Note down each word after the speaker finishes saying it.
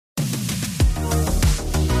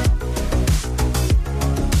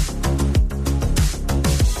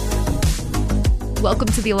Welcome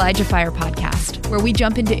to the ElijahFire podcast, where we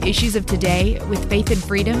jump into issues of today with faith and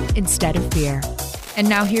freedom instead of fear. And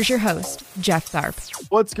now here's your host, Jeff Tharp.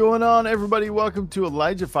 What's going on, everybody? Welcome to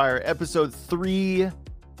ElijahFire, episode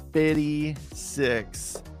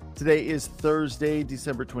 356. Today is Thursday,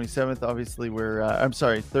 December 27th. Obviously,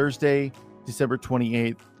 Thursday, December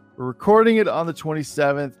 28th. We're recording it on the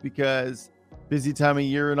 27th because busy time of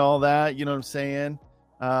year and all that, you know what I'm saying?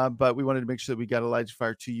 But we wanted to make sure that we got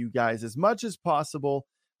ElijahFire to you guys as much as possible.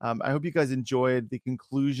 I hope you guys enjoyed the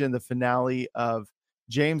conclusion, the finale of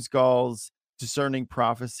James Gall's Discerning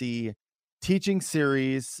Prophecy teaching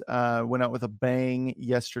series. Went out with a bang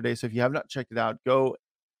yesterday. So if you have not checked it out, go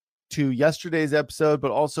to yesterday's episode.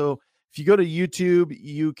 But also, if you go to YouTube,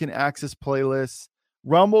 you can access playlists.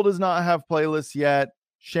 Rumble does not have playlists yet.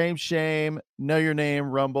 Shame. Know your name,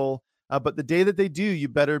 Rumble. But the day that they do, you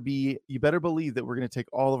better believe that we're going to take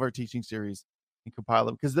all of our teaching series and compile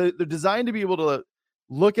them, because they're designed to be able to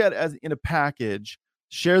look at as in a package,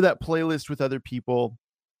 share that playlist with other people.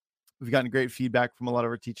 We've gotten great feedback from a lot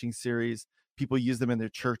of our teaching series. People use them in their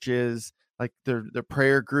churches, like their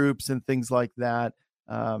prayer groups and things like that,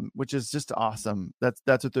 which is just awesome. That's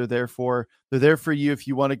what they're there for. They're there for you if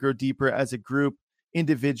you want to grow deeper as a group,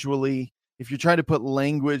 individually. If you're trying to put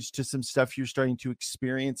language to some stuff you're starting to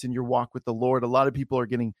experience in your walk with the Lord, a lot of people are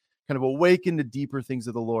getting kind of awakened to deeper things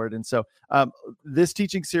of the Lord. And so this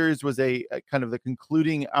teaching series was a kind of the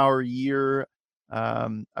concluding our year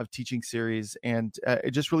of teaching series. And it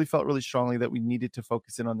just really felt really strongly that we needed to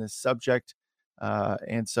focus in on this subject.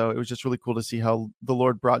 And so it was just really cool to see how the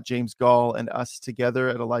Lord brought James Gall and us together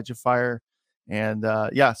at ElijahFire. And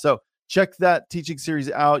so check that teaching series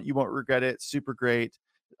out. You won't regret it. Super great.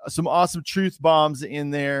 Some awesome truth bombs in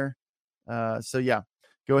there. Go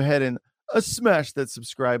ahead and smash that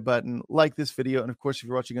subscribe button, like this video. And of course, if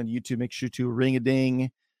you're watching on YouTube, make sure to ring a ding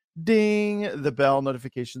the bell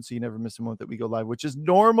notification so you never miss a moment that we go live, which is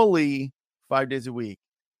normally 5 days a week.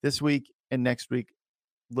 This week and next week,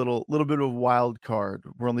 little bit of a wild card.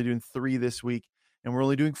 We're only doing 3 this week, and we're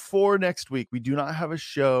only doing 4 next week. We do not have a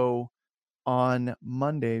show on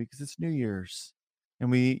Monday because it's New Year's. And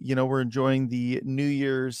we're enjoying the New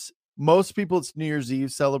Year's. Most people, it's New Year's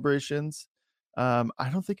Eve celebrations. I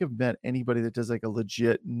don't think I've met anybody that does like a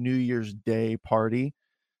legit New Year's Day party.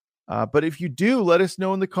 But if you do, let us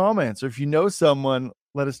know in the comments. Or if you know someone,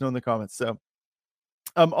 let us know in the comments. So,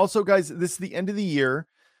 also, guys, this is the end of the year.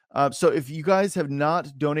 So if you guys have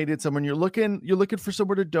not donated someone, you're looking for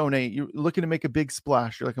somewhere to donate. You're looking to make a big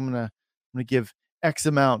splash. You're like, I'm gonna give X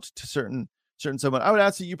amount to certain someone. I would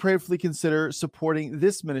ask that you prayerfully consider supporting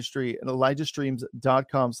this ministry at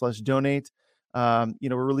ElijahStreams.com/donate. We're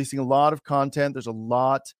releasing a lot of content. There's a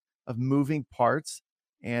lot of moving parts,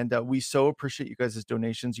 and we so appreciate you guys'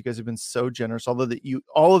 donations. You guys have been so generous. All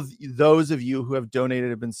of those of you who have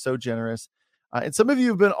donated have been so generous. And some of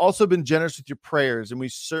you have also been generous with your prayers, and we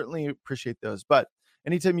certainly appreciate those. But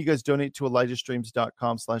anytime you guys donate to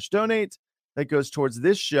ElijahStreams.com/donate, that goes towards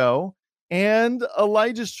this show and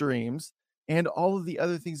Elijah Streams and all of the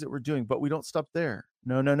other things that we're doing. But we don't stop there.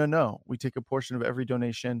 No. We take a portion of every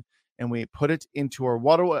donation and we put it into our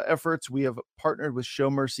water efforts. We have partnered with Show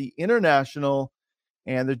Mercy International,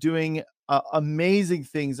 and they're doing amazing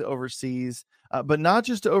things overseas, but not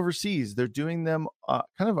just overseas. They're doing them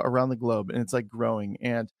kind of around the globe, and it's like growing.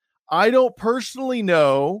 And I don't personally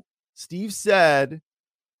know. Steve said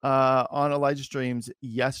on Elijah Streams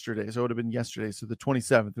yesterday, so it would have been yesterday. So the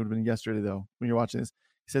 27th would have been yesterday, though, when you're watching this.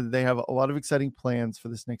 He said that they have a lot of exciting plans for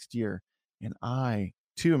this next year. And I,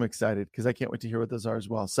 too, am excited because I can't wait to hear what those are as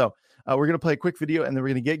well. So we're going to play a quick video, and then we're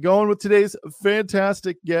going to get going with today's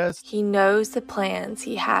fantastic guest. He knows the plans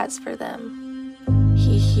he has for them.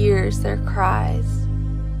 He hears their cries.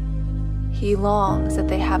 He longs that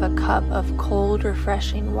they have a cup of cold,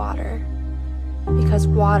 refreshing water, because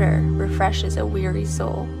water refreshes a weary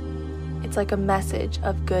soul. It's like a message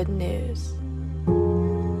of good news.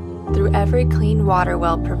 Through every clean water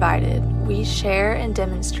well provided, we share and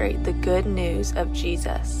demonstrate the good news of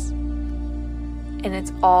Jesus. And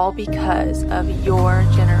it's all because of your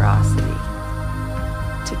generosity.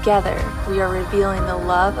 Together, we are revealing the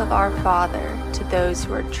love of our Father to those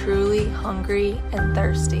who are truly hungry and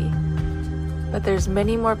thirsty. But there's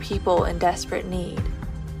many more people in desperate need.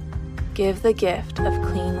 Give the gift of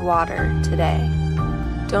clean water today.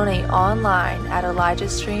 Donate online at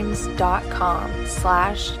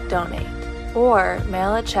ElijahStreams.com/donate or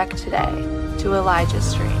mail a check today to Elijah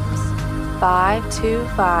Streams,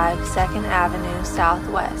 525 2nd Avenue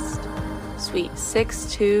Southwest, Suite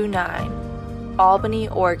 629, Albany,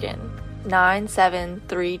 Oregon,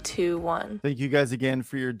 97321. Thank you guys again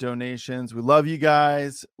for your donations. We love you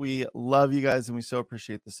guys. We love you guys, and we so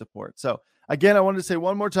appreciate the support. So again, I wanted to say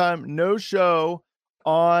one more time, no show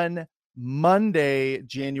on Monday,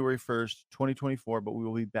 January 1st, 2024, but we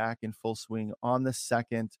will be back in full swing on the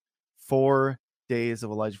 2nd, 4 days of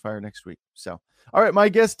ElijahFire next week. So, all right, my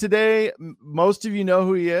guest today, most of you know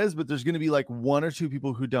who he is, but there's going to be like one or two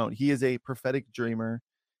people who don't. He is a prophetic dreamer.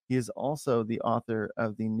 He is also the author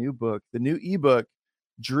of the new book, the new ebook,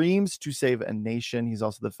 Dreams to Save a Nation. He's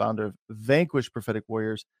also the founder of Vanquish Prophetic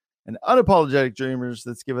Warriors and Unapologetic Dreamers.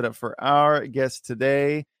 Let's give it up for our guest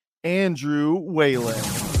today, Andrew WHALEN.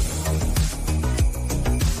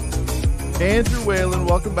 Andrew WHALEN,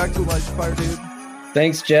 welcome back to ElijahFire, dude.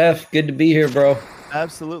 Thanks, Jeff. Good to be here, bro.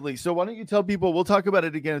 Absolutely. So why don't you tell people, we'll talk about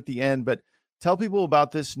it again at the end, but tell people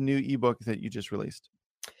about this new ebook that you just released.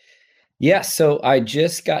 Yeah, so I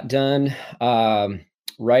just got done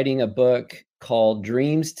writing a book called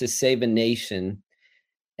Dreams to Save a Nation,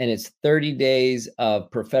 and it's 30 days of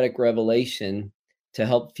prophetic revelation to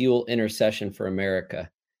help fuel intercession for America.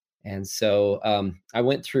 And so I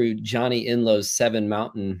went through Johnny Enlow's 7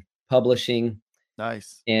 Mountain Publishing.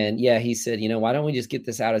 Nice. And yeah, he said, why don't we just get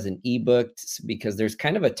this out as an ebook, because there's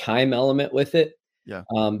kind of a time element with it. Yeah.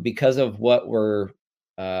 Because of what we're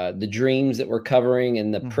the dreams that we're covering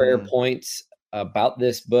and the prayer points about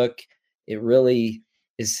this book, it really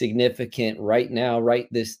is significant right now, right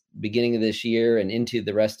this beginning of this year and into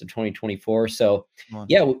the rest of 2024. So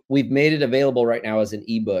yeah, we've made it available right now as an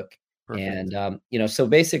ebook. Perfect. And so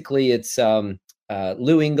basically it's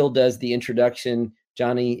Lou Engle does the introduction,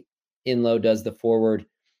 Johnny Enlow does the forward,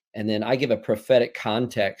 and then I give a prophetic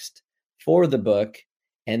context for the book,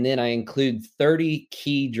 and then I include 30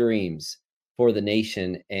 key dreams for the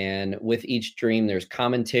nation. And with each dream, there's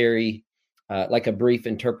commentary, like a brief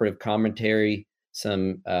interpretive commentary,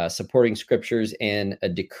 some supporting scriptures, and a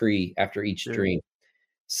decree after each dream.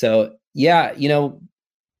 So yeah,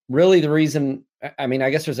 really the reason, I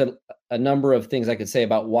guess there's a number of things I could say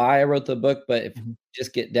about why I wrote the book, but if you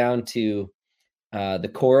just get down to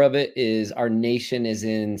the core of it, is our nation is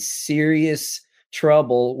in serious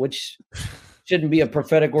trouble, which shouldn't be a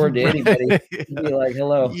prophetic word to anybody. Be like,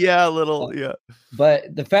 hello. Yeah, a little, yeah.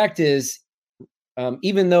 But the fact is,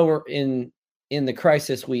 even though we're in the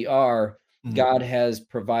crisis we are, God has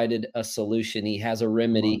provided a solution. He has a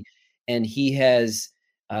remedy, and he has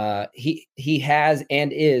he has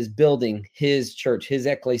and is building his church, his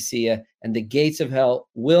ecclesia, and the gates of hell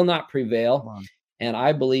will not prevail. And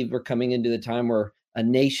I believe we're coming into the time where a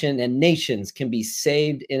nation and nations can be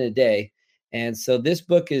saved in a day. And so this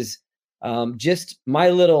book is just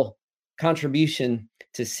my little contribution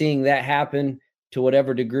to seeing that happen to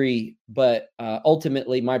whatever degree. But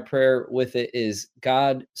ultimately, my prayer with it is,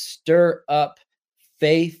 God, stir up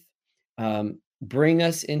faith, bring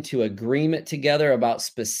us into agreement together about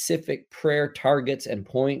specific prayer targets and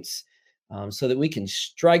points, so that we can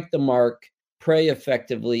strike the mark, pray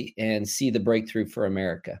effectively, and see the breakthrough for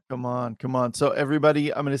America. Come on. So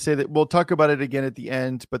everybody, I'm going to say that we'll talk about it again at the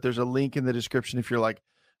end, but there's a link in the description if you're like,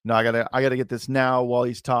 no, I gotta get this now while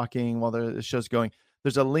he's talking, while the show's going.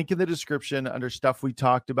 There's a link in the description under stuff we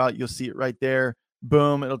talked about. You'll see it right there.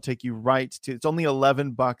 Boom. It'll take you right to, it's only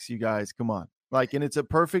 $11, you guys. Come on. And it's a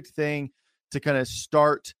perfect thing to kind of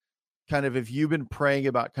start, kind of, if you've been praying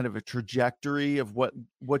about kind of a trajectory of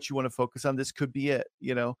what you want to focus on, this could be it.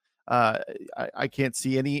 I can't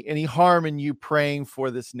see any harm in you praying for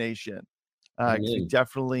this nation. You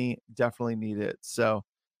definitely need it. So,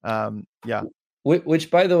 yeah. Which,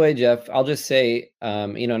 by the way, Jeff, I'll just say,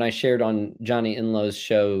 and I shared on Johnny Enlow's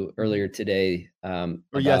show earlier today,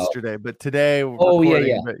 or yesterday, but today.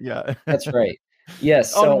 Yeah, that's right.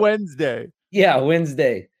 Yes, on Wednesday. Yeah,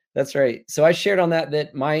 Wednesday. That's right. So I shared on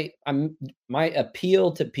that my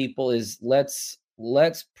appeal to people is let's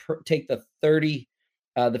take the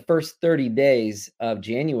first 30 days of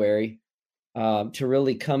January to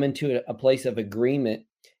really come into a place of agreement,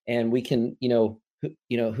 and we can,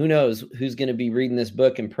 who knows who's going to be reading this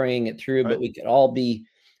book and praying it through, but we could all be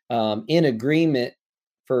in agreement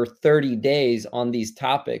for 30 days on these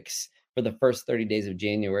topics for the first 30 days of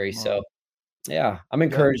January. Wow. So yeah, I'm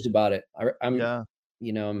encouraged about it. I'm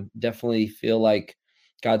definitely feel like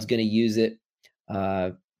God's going to use it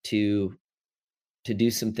to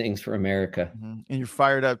do some things for America. And you're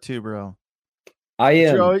fired up too, bro. I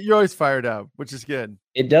am. You're always fired up, which is good.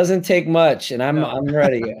 It doesn't take much, and I'm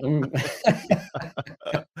ready.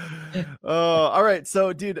 All right.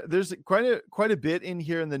 So, dude, there's quite a bit in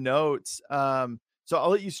here in the notes. So I'll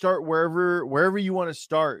let you start wherever you want to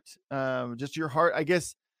start. Just your heart, I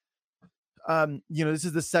guess. this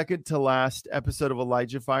is the second to last episode of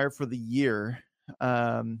ElijahFire for the year.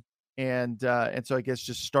 And so I guess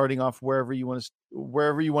just starting off wherever you want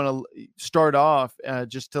to start off,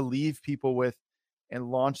 just to leave people with and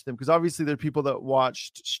launch them. Because obviously there are people that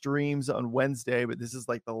watched streams on Wednesday, but this is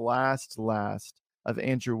like the last of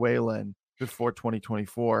Andrew WHALEN before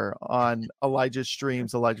 2024 on Elijah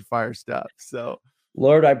streams, ElijahFire stuff. So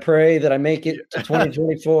Lord, I pray that I make it to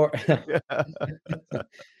 2024.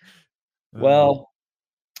 Well,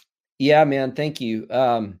 yeah, man, thank you.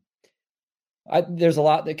 There's a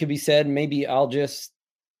lot that could be said. Maybe I'll just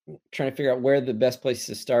try to figure out where the best place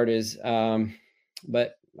to start is.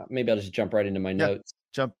 But maybe I'll just jump right into my notes.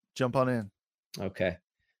 Jump on in. Okay.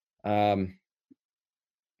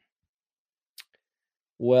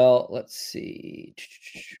 Well, let's see.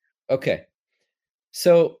 Okay.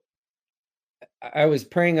 So I was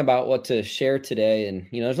praying about what to share today, and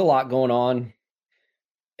there's a lot going on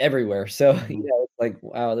everywhere. So it's like,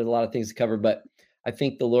 wow, there's a lot of things to cover, but I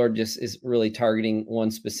think the Lord just is really targeting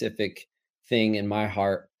one specific thing in my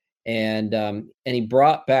heart. And he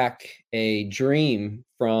brought back a dream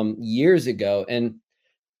from years ago. And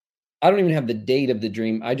I don't even have the date of the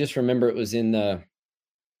dream. I just remember it was in the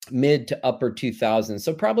mid to upper 2000s.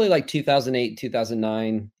 So probably like 2008,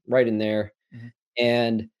 2009, right in there. Mm-hmm.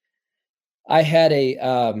 And I had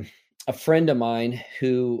a friend of mine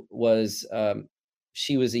who was,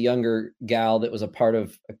 she was a younger gal that was a part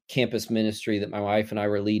of a campus ministry that my wife and I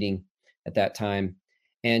were leading at that time.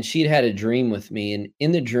 And she'd had a dream with me. And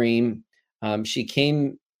in the dream, she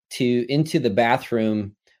came into the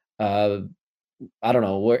bathroom. I don't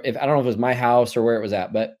know if it was my house or where it was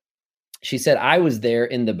at, but she said I was there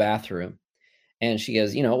in the bathroom. And she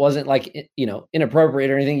goes, it wasn't like,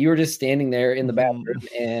 inappropriate or anything. You were just standing there in the bathroom.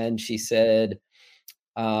 And she said,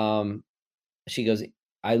 she goes,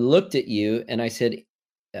 I looked at you and I said,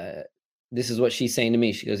 this is what she's saying to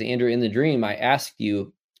me. She goes, Andrew, in the dream, I asked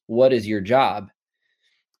you, what is your job?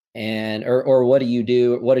 And, or what do you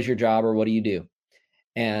do? What is your job? Or what do you do?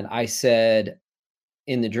 And I said,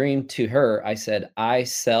 in the dream to her, I said, I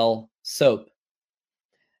sell soap.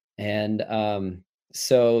 And,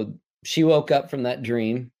 so she woke up from that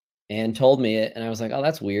dream and told me it. And I was like, oh,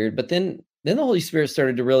 that's weird. But then the Holy Spirit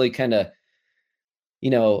started to really kind of,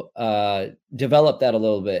 develop that a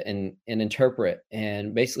little bit and interpret,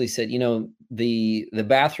 and basically said, the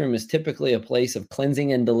bathroom is typically a place of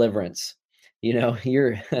cleansing and deliverance.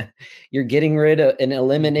 You're getting rid of and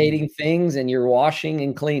eliminating things, and you're washing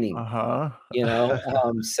and cleaning.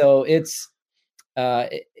 So it's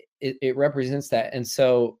it represents that. And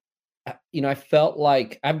so, I felt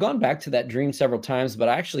like I've gone back to that dream several times, but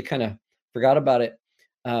I actually kind of forgot about it.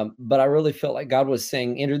 But I really felt like God was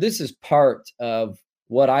saying, Andrew, this is part of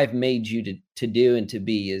what I've made you to do and to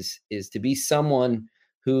be is to be someone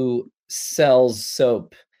who sells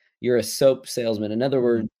soap. You're a soap salesman. In other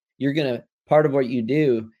words, part of what you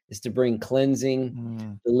do is to bring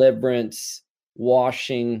cleansing, deliverance,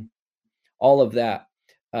 washing, all of that.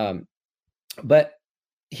 But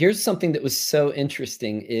here's something that was so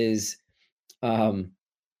interesting is I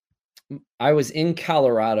was in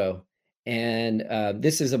Colorado. And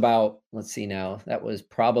this is about, let's see now, that was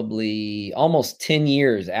probably almost 10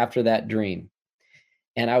 years after that dream.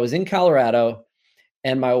 And I was in Colorado,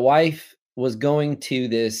 and my wife was going to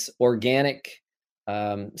this organic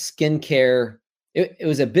skincare. It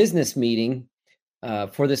was a business meeting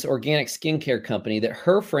for this organic skincare company that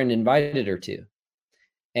her friend invited her to.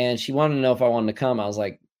 And she wanted to know if I wanted to come. I was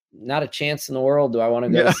like, not a chance in the world do I want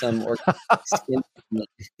to go to some skin.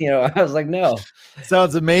 I was like, no.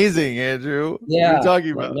 Sounds amazing, Andrew. Yeah. What are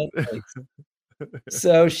you talking about?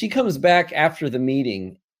 So she comes back after the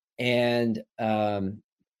meeting, and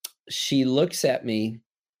she looks at me,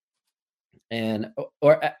 and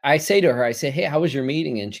I say to her, I say, hey, how was your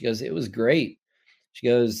meeting? And she goes, it was great. She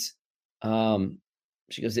goes,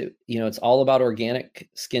 it's all about organic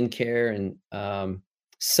skincare and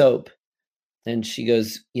soap. And she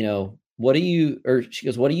goes, what do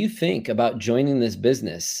you think about joining this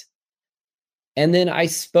business? And then I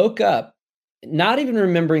spoke up, not even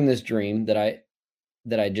remembering this dream that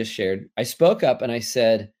I just shared. I spoke up and I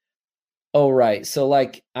said, oh, right. So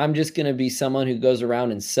like, I'm just going to be someone who goes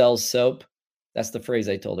around and sells soap. That's the phrase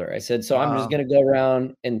I told her. I said, so I'm just going to go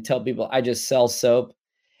around and tell people I just sell soap.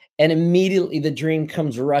 And immediately the dream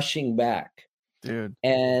comes rushing back. Dude.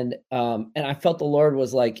 And I felt the Lord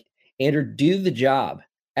was like, Andrew, do the job.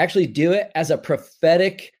 Actually do it as a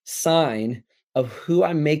prophetic sign of who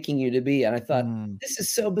I'm making you to be. And I thought, this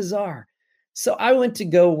is so bizarre. So I went to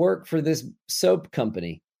go work for this soap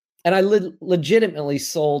company, and I legitimately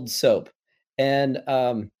sold soap. And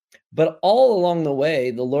But all along the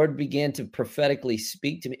way, the Lord began to prophetically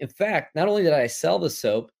speak to me. In fact, not only did I sell the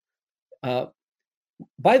soap, uh,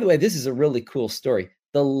 by the way, this is a really cool story.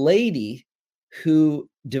 The lady who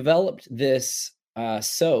developed this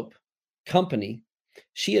soap company,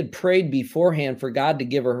 she had prayed beforehand for God to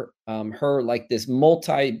give her her like this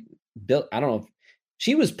I don't know.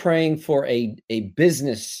 She was praying for a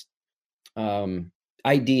business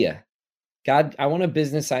idea. God, I want a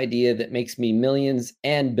business idea that makes me millions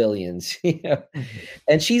and billions.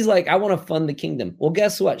 And she's like, I want to fund the kingdom. Well,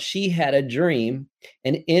 guess what? She had a dream,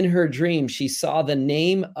 and in her dream, she saw the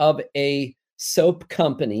name of a soap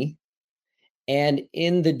company. And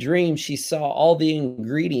in the dream, she saw all the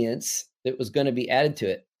ingredients that was going to be added to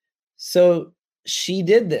it. So she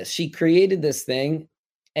did this. She created this thing,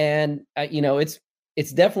 and it's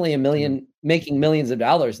definitely making millions of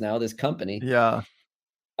dollars now. This company. Yeah.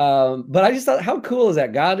 But I just thought, how cool is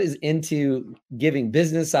that? God is into giving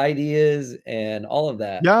business ideas and all of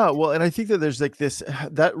that. Yeah. Well, and I think that there's like this,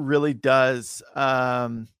 that really does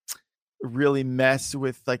really mess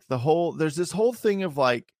with like there's this whole thing of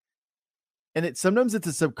like, and sometimes it's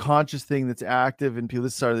a subconscious thing that's active in people.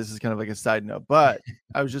 This is kind of like a side note, but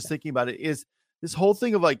I was just thinking about it, is this whole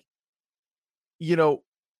thing of like, we in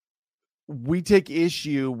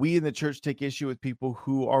the church take issue with people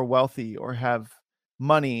who are wealthy or have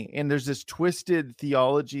money. And there's this twisted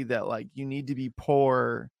theology that like, you need to be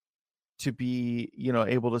poor to be,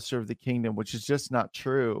 able to serve the kingdom, which is just not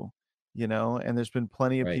true, and there's been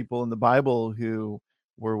plenty of people in the Bible who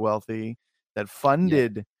were wealthy that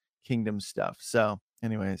funded kingdom stuff. So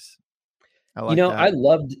anyways, I like that. I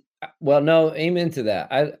loved, well, no, amen to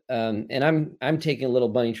that. And I'm taking a little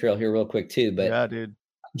bunny trail here real quick too, but yeah, dude,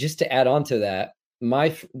 just to add on to that,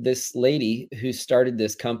 this lady who started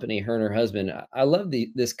this company, her and her husband, I love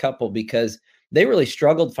this couple because they really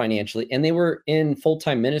struggled financially, and they were in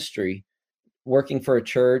full-time ministry working for a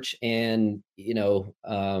church, and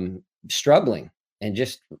struggling, and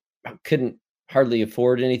just couldn't hardly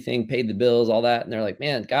afford anything, paid the bills, all that. And they're like,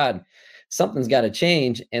 man, God, something's got to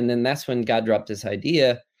change. And then that's when God dropped this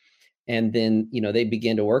idea. And then, they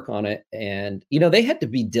began to work on it, and, they had to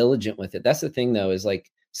be diligent with it. That's the thing though, is like,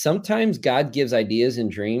 sometimes God gives ideas and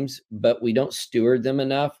dreams, but we don't steward them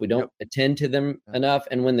enough. We don't attend to them enough.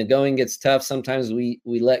 And when the going gets tough, sometimes we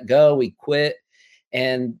let go, we quit.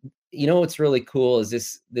 And what's really cool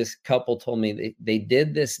is this couple told me they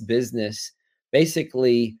did this business,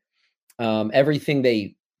 basically everything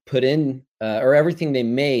they put in or everything they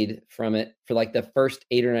made from it for like the first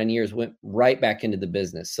 8 or 9 years went right back into the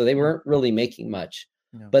business. So they weren't really making much,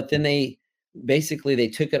 but then they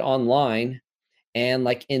took it online, and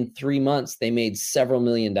like in 3 months they made several $1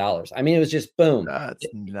 million. I mean, it was just boom. That's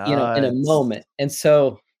nuts. In a moment. And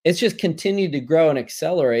so it's just continued to grow and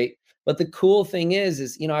accelerate. But the cool thing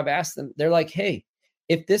is, I've asked them, they're like, hey,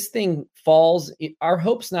 if this thing falls, our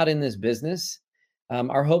hope's not in this business.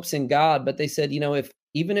 Our hope's in God. But they said,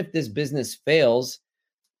 even if this business fails,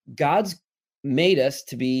 God's made us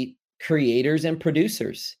to be creators and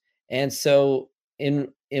producers. And so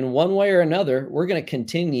in one way or another, we're going to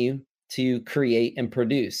continue to create and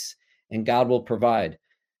produce, and God will provide.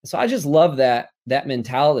 So I just love that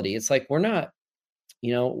mentality. It's like, we're not,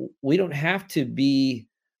 we don't have to be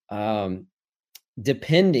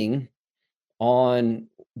depending on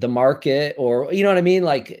the market, or, you know what I mean?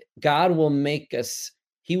 Like, God will make us,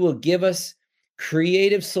 he will give us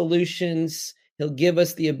creative solutions. He'll give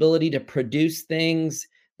us the ability to produce things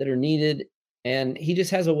that are needed, and he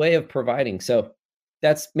just has a way of providing. So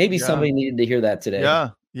that's maybe somebody needed to hear that today.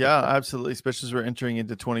 Yeah, absolutely. Especially as we're entering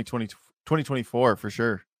into 2024 for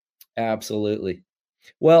sure. Absolutely.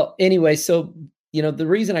 Well, anyway, so, the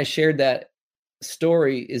reason I shared that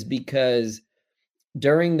story is because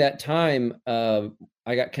during that time,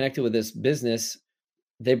 I got connected with this business.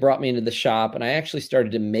 They brought me into the shop, and I actually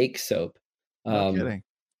started to make soap. No kidding.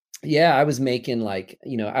 Yeah, I was making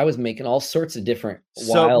I was making all sorts of different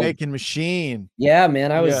soap making machine. Yeah,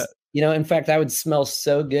 man. I was, in fact, I would smell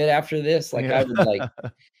so good after this. Like I'd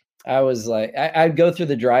go through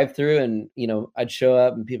the drive-through, and, I'd show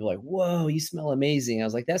up, and people were like, whoa, you smell amazing. I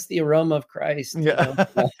was like, that's the aroma of Christ. Yeah.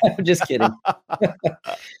 I'm just kidding.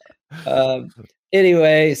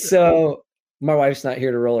 Anyway, so my wife's not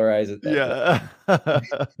here to roll her eyes at that.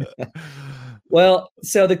 Yeah. Well,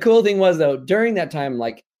 so the cool thing was, though, during that time,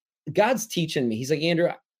 like, God's teaching me. He's like, Andrew,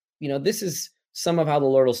 this is some of how the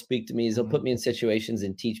Lord will speak to me, is he'll put me in situations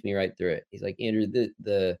and teach me right through it. He's like, Andrew,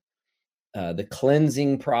 the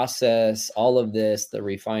cleansing process, all of this, the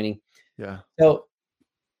refining. Yeah. So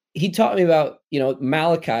he taught me about,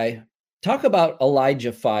 Malachi talk about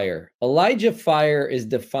ElijahFire. ElijahFire is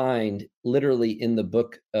defined literally in the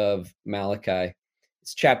book of Malachi.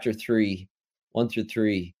 It's chapter 3,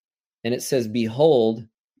 1-3. And it says, "Behold,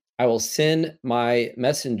 I will send my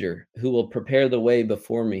messenger who will prepare the way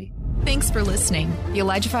before me." Thanks for listening. The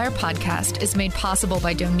ElijahFire podcast is made possible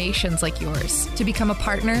by donations like yours. To become a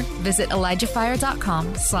partner, visit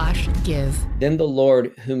ElijahFire.com/give. Then the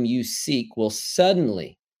Lord whom you seek will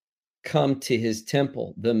suddenly come to his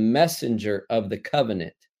temple, the messenger of the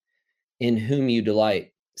covenant in whom you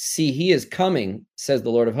delight. See, he is coming, says the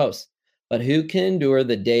Lord of hosts. But who can endure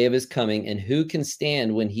the day of his coming, and who can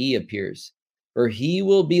stand when he appears? For he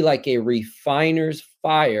will be like a refiner's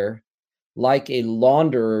fire, like a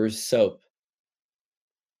launderer's soap.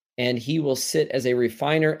 And he will sit as a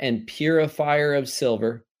refiner and purifier of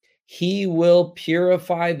silver. He will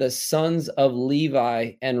purify the sons of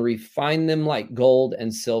Levi and refine them like gold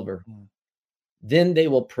and silver. Then they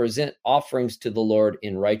will present offerings to the Lord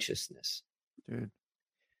in righteousness. Dude.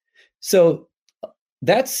 So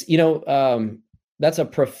that's, that's a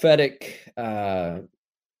prophetic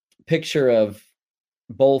picture of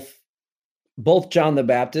both John the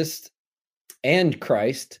Baptist and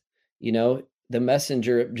Christ. The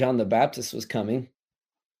messenger of John the Baptist was coming,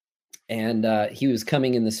 and he was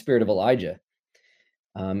coming in the spirit of Elijah.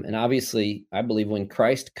 And obviously, I believe when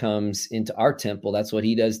Christ comes into our temple, that's what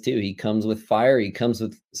he does too. He comes with fire, he comes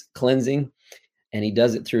with cleansing, and he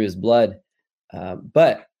does it through his blood.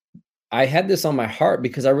 But I had this on my heart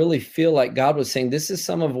because I really feel like God was saying, this is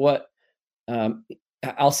some of what,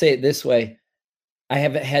 I'll say it this way.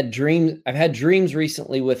 I've had dreams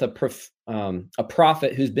recently with a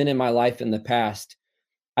prophet who's been in my life in the past.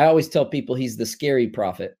 I always tell people he's the scary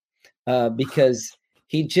prophet because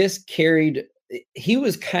he just he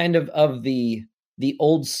was kind of the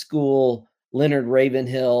old school Leonard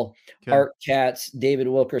Ravenhill, Okay. Art Katz, David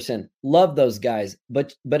Wilkerson. Love those guys.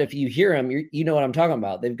 But if you hear them, you know what I'm talking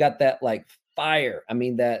about. They've got that like fire. I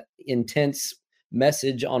mean, that intense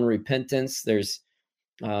message on repentance. There's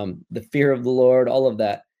the fear of the Lord, all of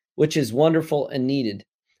that, which is wonderful and needed.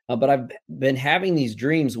 But I've been having these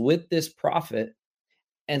dreams with this prophet.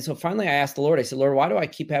 And so finally I asked the Lord, I said, Lord, why do I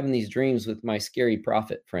keep having these dreams with my scary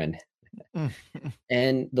prophet friend?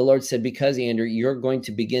 And the Lord said, because Andrew, you're going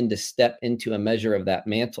to begin to step into a measure of that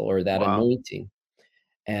mantle or that anointing.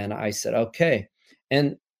 And I said, okay.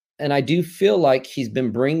 And I do feel like he's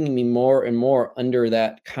been bringing me more and more under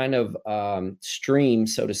that kind of stream,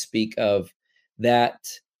 so to speak, of that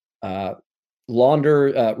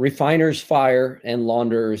refiner's fire and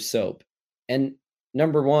launderer's soap. And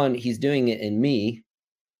number one, he's doing it in me.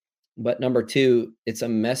 But number two, it's a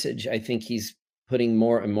message I think he's putting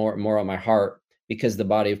more and more and more on my heart because the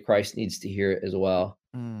body of Christ needs to hear it as well.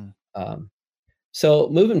 So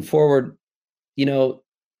moving forward,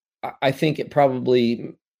 I think it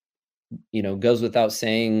probably, goes without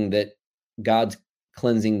saying that God's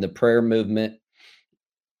cleansing the prayer movement.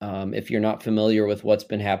 If you're not familiar with what's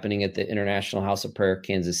been happening at the International House of Prayer,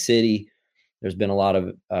 Kansas City, there's been a lot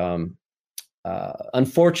of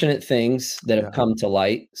unfortunate things that have come to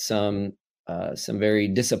light. Some very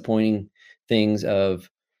disappointing things of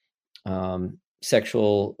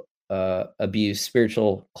sexual abuse,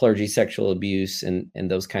 spiritual clergy sexual abuse, and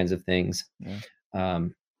those kinds of things.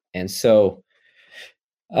 And so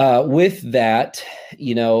with that,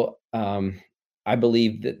 I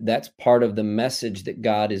believe that that's part of the message that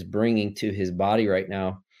God is bringing to his body right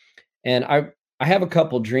now. And I have a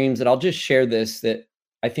couple dreams that I'll just share this that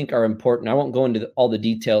I think are important. I won't go into all the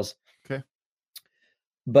details. Okay.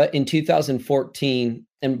 But in 2014,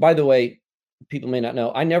 and by the way, people may not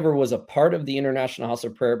know, I never was a part of the International House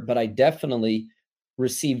of Prayer, but I definitely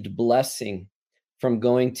received blessing from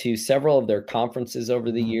going to several of their conferences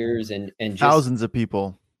over the years and just thousands of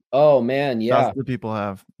people. Oh man. Yeah. Thousands of people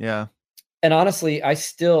have. Yeah. And honestly, I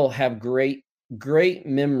still have great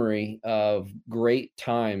memory of great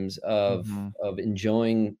times of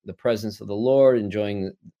enjoying the presence of the Lord,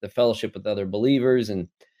 enjoying the fellowship with other believers. And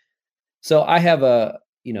so I have a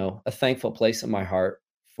thankful place in my heart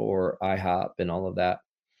for IHOP and all of that.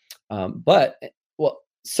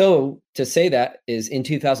 So to say that is in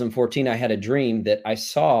 2014, I had a dream that I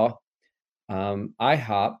saw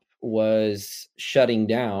IHOP was shutting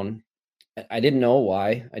down. I didn't know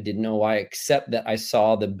why. Except that I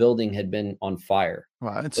saw the building had been on fire.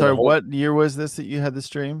 Wow. And sorry, what year was this that you had this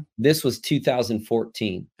dream? This was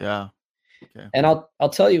 2014. Yeah. Okay. And I'll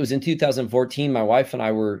tell you, it was in 2014. My wife and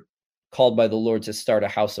I were called by the Lord to start a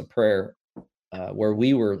house of prayer where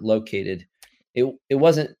we were located. It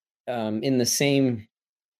wasn't in the same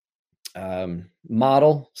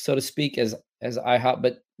model, so to speak, as as IHOP,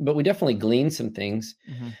 but we definitely gleaned some things.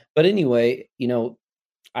 Mm-hmm. But anyway,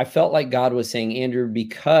 I felt like God was saying, Andrew,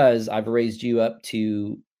 because I've raised you up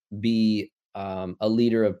to be a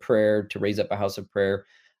leader of prayer, to raise up a house of prayer,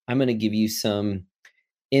 I'm going to give you some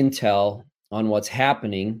intel on what's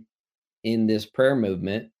happening in this prayer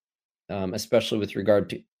movement, especially with regard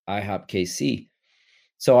to IHOP KC.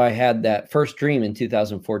 So I had that first dream in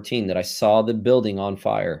 2014 that I saw the building on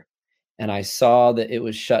fire, and I saw that it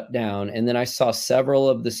was shut down. And then I saw several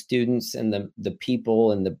of the students and the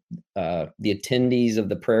people and the attendees of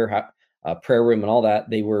the prayer room and all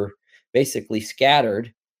that. They were basically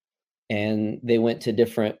scattered, and they went to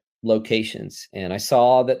different locations. And I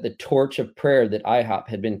saw that the torch of prayer that IHOP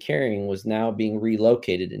had been carrying was now being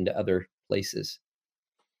relocated into other places.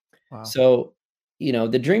 Wow. So,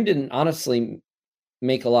 the dream didn't honestly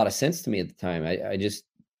make a lot of sense to me at the time. I just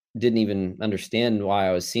didn't even understand why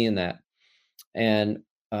I was seeing that. And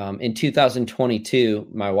in 2022,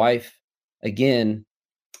 my wife again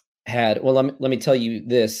had, well, let me tell you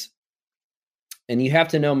this, and you have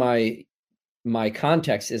to know my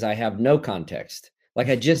context is I have no context. Like,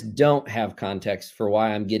 I just don't have context for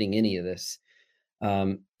why I'm getting any of this.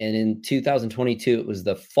 And in 2022, it was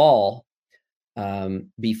the fall,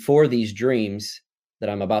 before these dreams that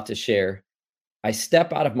I'm about to share. I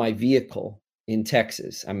step out of my vehicle in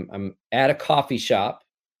Texas. I'm at a coffee shop,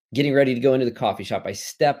 getting ready to go into the coffee shop. I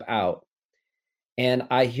step out and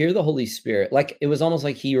I hear the Holy Spirit. Like, it was almost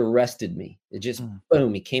like he arrested me. It just,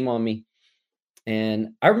 boom, he came on me.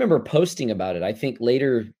 And I remember posting about it. I think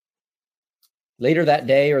later that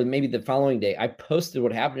day, or maybe the following day, I posted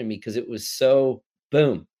what happened to me because it was so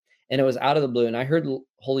boom. And it was out of the blue. And I heard the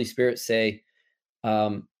Holy Spirit say,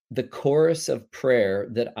 the chorus of prayer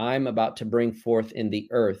that I'm about to bring forth in the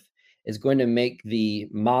earth is going to make the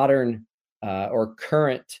modern or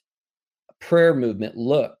current prayer movement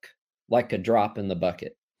look like a drop in the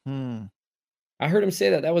bucket. I heard him say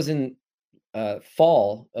that. That was in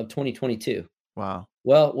fall of 2022. Wow.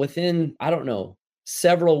 Well, within, I don't know,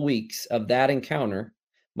 several weeks of that encounter,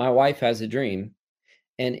 my wife has a dream.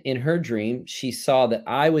 And in her dream, she saw that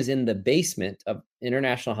I was in the basement of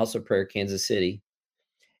International House of Prayer, Kansas City.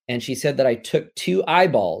 And she said that I took 2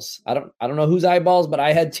 eyeballs. I don't know whose eyeballs, but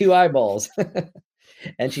I had 2 eyeballs.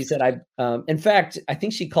 And she said, in fact, I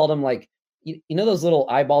think she called them like, you know, those little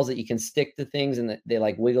eyeballs that you can stick to things and they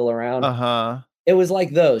like wiggle around. It was like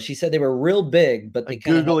those. She said they were real big, but they like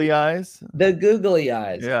googly eyes. The googly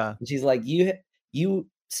eyes. Yeah. And she's like, you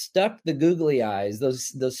stuck the googly eyes,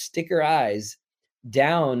 those sticker eyes,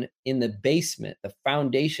 down in the basement, the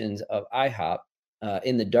foundations of IHOP,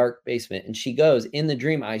 in the dark basement. And she goes, in the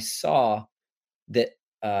dream, I saw that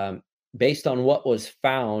based on what was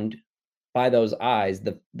found by those eyes,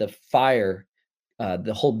 the fire,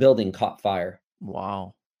 the whole building caught fire.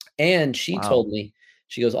 Wow. And she told me,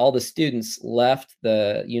 she goes, all the students left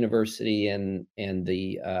the university and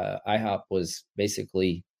the IHOP was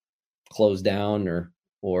basically closed down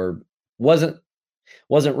or wasn't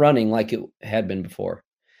running like it had been before.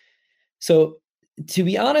 So to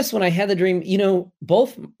be honest, when I had the dream, you know,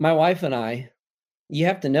 both my wife and I, you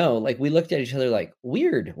have to know, like, we looked at each other like,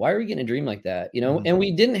 weird. Why are we getting a dream like that? You know, and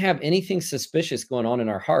we didn't have anything suspicious going on in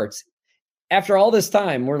our hearts. After all this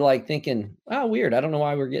time, we're like thinking, oh, weird. I don't know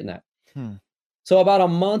why we're getting that. So about a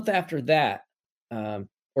month after that,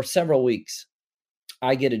 or several weeks,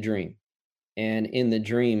 I get a dream. And in the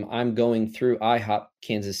dream, I'm going through IHOP,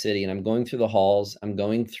 Kansas City, and I'm going through the halls. I'm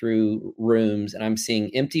going through rooms, and I'm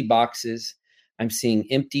seeing empty boxes. I'm seeing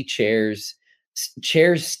empty chairs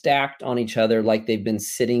stacked on each other like they've been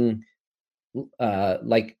sitting,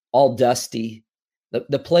 like all dusty.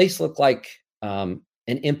 The place looked like an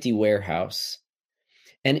empty warehouse.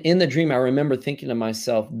 And in the dream, I remember thinking to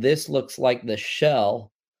myself, this looks like the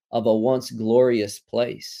shell of a once glorious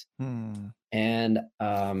place. And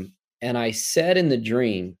I said in the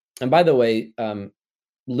dream, and by the way,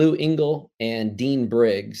 Lou Engle and Dean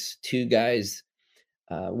Briggs, 2 guys,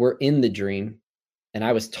 were in the dream, and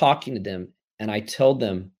I was talking to them, and I told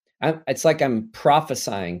them, it's like I'm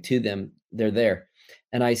prophesying to them. They're there.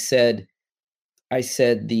 And I said, what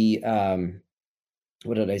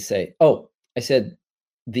did I say? Oh, I said,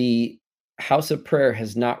 the house of prayer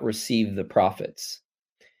has not received the prophets,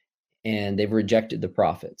 and they've rejected the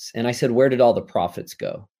prophets. And I said, where did all the prophets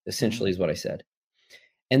go? Essentially is what I said.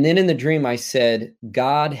 And then in the dream, I said,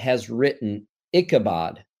 God has written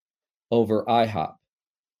Ichabod over IHOP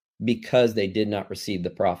because they did not receive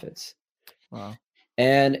the prophets. Wow.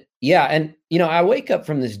 And yeah, and you know, I wake up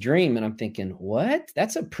from this dream and I'm thinking, what?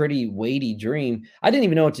 That's a pretty weighty dream. I didn't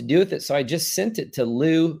even know what to do with it. So I just sent it to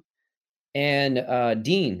Lou and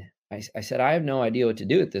Dean. I said, I have no idea what to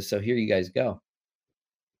do with this. So here you guys go.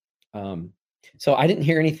 So I didn't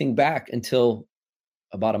hear anything back until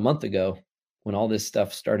about a month ago when all this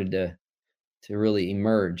stuff started to really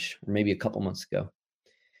emerge, or maybe a couple months ago.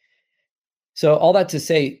 So all that to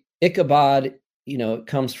say, Ichabod, it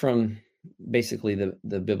comes from basically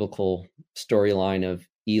the biblical storyline of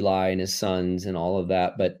Eli and his sons and all of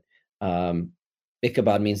that. But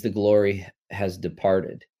Ichabod means the glory has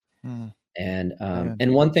departed. And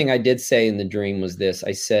one thing I did say in the dream was this.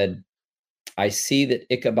 I said, I see that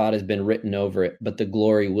Ichabod has been written over it, but the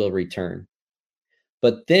glory will return.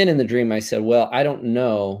 But then in the dream, I said, well, I don't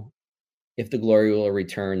know if the glory will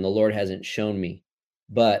return. The Lord hasn't shown me,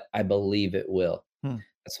 but I believe it will.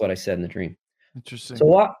 That's what I said in the dream. Interesting.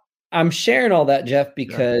 So I'm sharing all that, Jeff,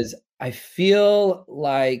 because I feel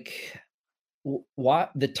like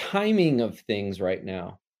the timing of things right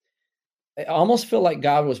now, I almost feel like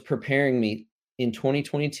God was preparing me in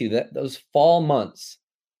 2022, that those fall months,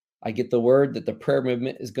 I get the word that the prayer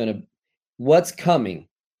movement is what's coming,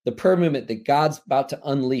 the prayer movement that God's about to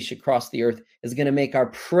unleash across the earth is going to make our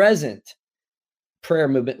present prayer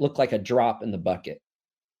movement look like a drop in the bucket.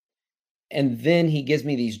 And then he gives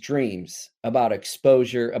me these dreams about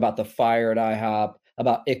exposure, about the fire at IHOP,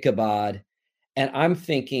 about Ichabod. And I'm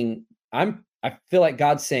thinking, I feel like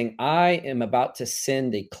God's saying, I am about to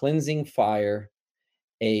send a cleansing fire,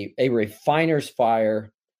 a refiner's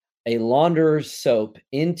fire, a launderer's soap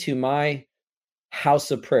into my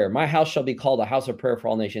house of prayer. My house shall be called a house of prayer for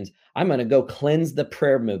all nations. I'm going to go cleanse the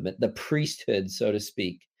prayer movement, the priesthood, so to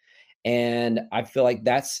speak. And I feel like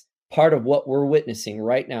that's part of what we're witnessing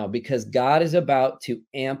right now, because God is about to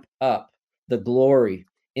amp up the glory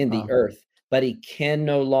in the earth, but he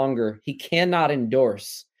cannot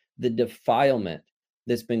endorse the defilement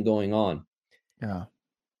that's been going on. Yeah.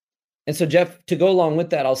 And so, Jeff, to go along with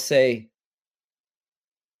that, I'll say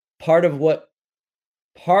part of why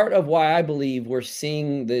I believe we're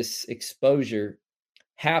seeing this exposure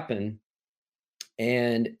happen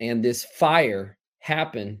and this fire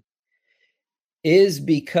happen is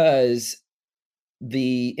because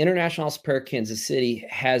the International House of Prayer Kansas City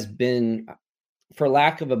has been, for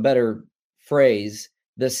lack of a better phrase,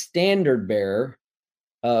 the standard bearer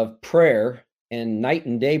of prayer and night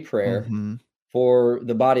and day prayer for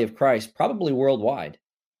the body of Christ, probably worldwide.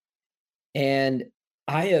 And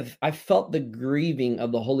I felt the grieving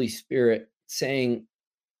of the Holy Spirit saying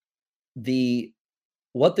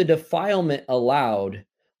what the defilement allowed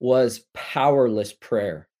was powerless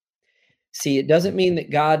prayer. See, it doesn't mean that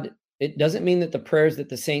the prayers that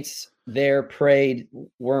the saints there prayed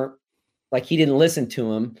weren't, like he didn't listen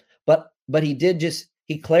to them, but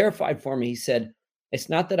he clarified for me. He said, it's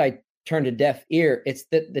not that I turned a deaf ear. It's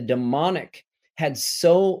that the demonic had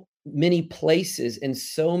so many places and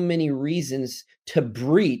so many reasons to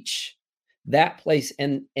breach that place.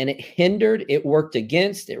 And it hindered, it worked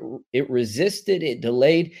against, it resisted, it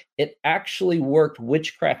delayed. It actually worked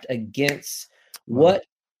witchcraft against what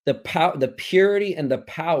the purity and the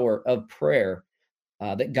power of prayer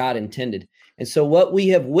that God intended. And so what we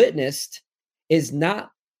have witnessed is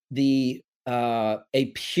not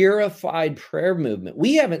a purified prayer movement.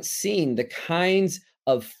 We haven't seen the kinds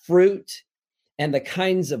of fruit and the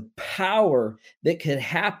kinds of power that could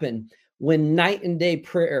happen when night and day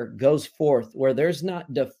prayer goes forth, where there's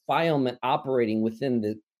not defilement operating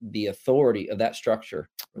within the authority of that structure.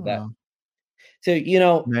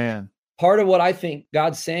 So, man, part of what I think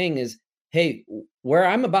God's saying is, hey, where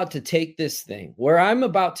I'm about to take this thing, where I'm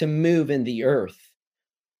about to move in the earth,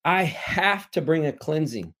 I have to bring a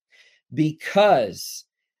cleansing, because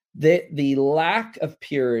the lack of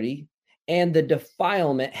purity and the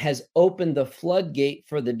defilement has opened the floodgate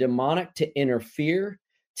for the demonic to interfere,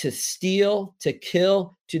 to steal, to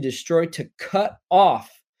kill, to destroy, to cut off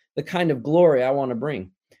the kind of glory I want to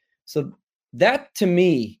bring. So that, to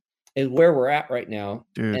me, is where we're at right now.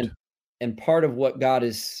 Dude. And part of what God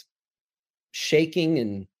is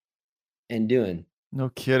shaking and doing. No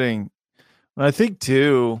kidding. I think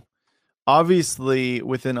too, obviously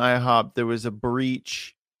within IHOP, there was a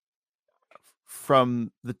breach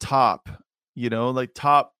from the top, like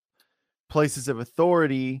top places of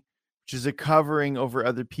authority, which is a covering over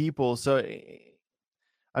other people. So,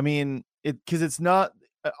 I mean, because it's not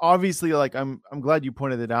obviously, like, I'm glad you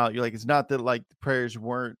pointed it out. You're like, it's not that like the prayers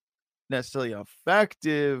weren't necessarily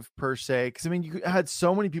effective per se, because I mean, you had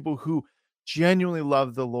so many people who genuinely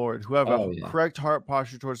love the Lord, who have a correct heart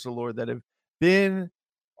posture towards the Lord, that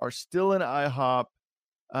are still in IHOP,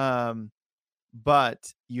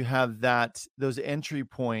 but you have those entry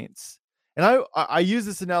points. And I use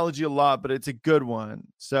this analogy a lot, but it's a good one.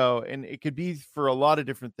 So, and it could be for a lot of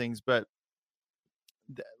different things, but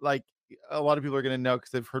like a lot of people are going to know because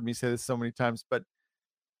they've heard me say this so many times, but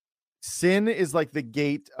sin is like the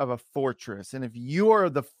gate of a fortress. And if you are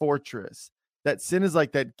the fortress, that sin is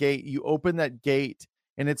like that gate. You open that gate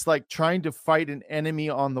and it's like trying to fight an enemy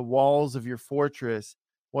on the walls of your fortress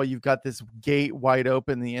while you've got this gate wide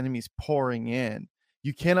open, the enemy's pouring in.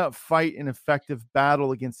 You cannot fight an effective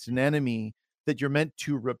battle against an enemy that you're meant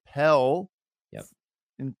to repel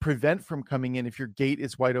and prevent from coming in if your gate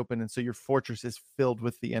is wide open. And so your fortress is filled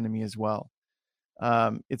with the enemy as well.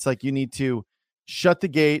 It's like you need to shut the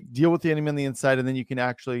gate, deal with the enemy on the inside, and then you can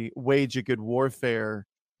actually wage a good warfare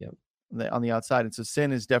on the outside. And so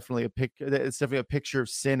sin is definitely it's definitely a picture of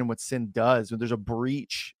sin and what sin does when there's a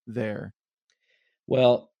breach there.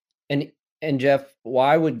 Well, and Jeff,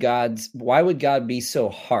 why would God be so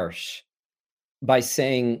harsh by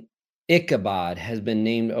saying Ichabod has been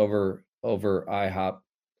named over IHOP?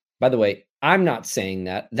 By the way, I'm not saying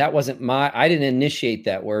that. That wasn't I didn't initiate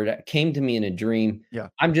that word. It came to me in a dream. Yeah.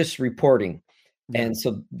 I'm just reporting. Yeah. And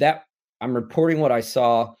so that I'm reporting what I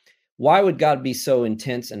saw. Why would God be so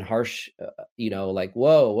intense and harsh? Like,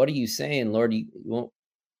 whoa, what are you saying, Lord?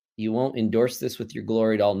 You won't endorse this with your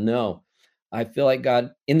glory at all. No, I feel like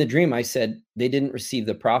God, in the dream, I said they didn't receive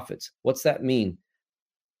the prophets. What's that mean?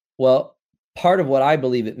 Well, part of what I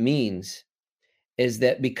believe it means is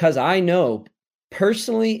that because I know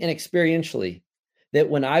personally and experientially that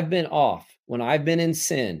when I've been off, when I've been in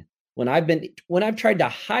sin, when I've tried to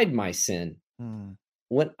hide my sin,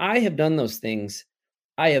 when I have done those things,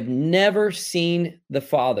 I have never seen the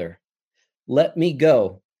Father let me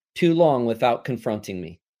go too long without confronting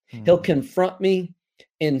me. He'll confront me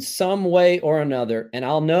in some way or another, and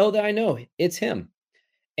I'll know that I know it's him.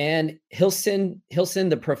 And he'll send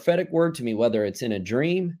the prophetic word to me, whether it's in a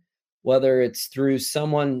dream, whether it's through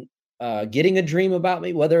someone getting a dream about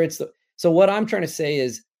me, whether it's so what I'm trying to say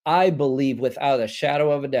is I believe without a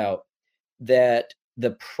shadow of a doubt that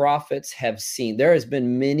the prophets have seen. There has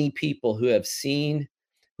been many people who have seen,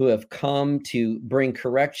 who have come to bring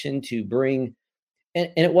correction, to bring, and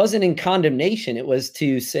it wasn't in condemnation. It was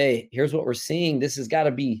to say, here's what we're seeing. This has got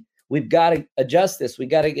to be, we've got to adjust this. We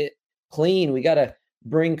got to get clean. We got to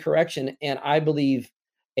bring correction. And I believe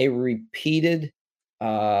a repeated,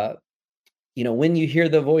 when you hear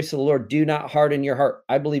the voice of the Lord, do not harden your heart.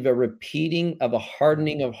 I believe a repeating of a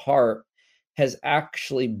hardening of heart has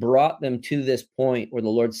actually brought them to this point where the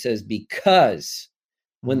Lord says, because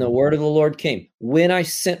when the word of the Lord came, when I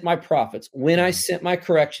sent my prophets, when I sent my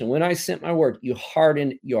correction, when I sent my word, you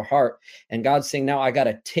hardened your heart. And God's saying, now I got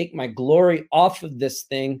to take my glory off of this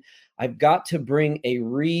thing. I've got to bring a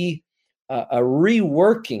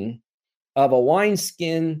reworking of a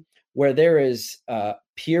wineskin where there is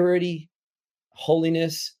purity,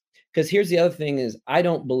 holiness. Because here's the other thing is, I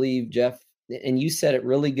don't believe, Jeff, and you said it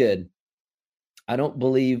really good, I don't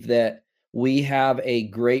believe that we have a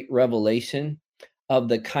great revelation of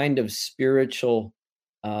the kind of spiritual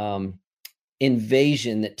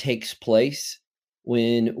invasion that takes place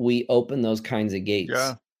when we open those kinds of gates.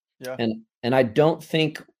 Yeah. And I don't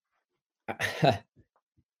think,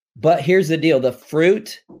 but here's the deal. The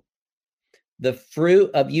fruit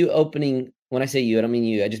of you opening, when I say you, I don't mean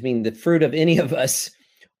you, I just mean the fruit of any of us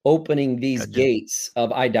opening these gates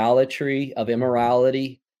of idolatry, of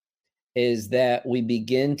immorality, is that we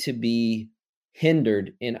begin to be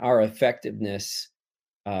hindered in our effectiveness.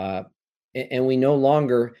 And we no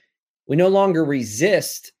longer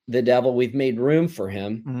resist the devil. We've made room for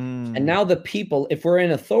him. And now the people, if we're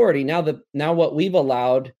in authority, now what we've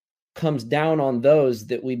allowed comes down on those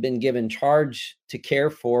that we've been given charge to care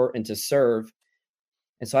for and to serve.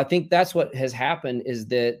 And so I think that's what has happened, is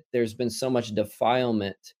that there's been so much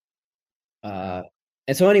defilement.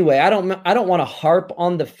 And so anyway, I don't want to harp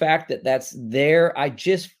on the fact that that's there. I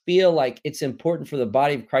just feel like it's important for the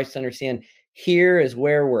body of Christ to understand here is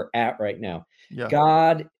where we're at right now. Yeah.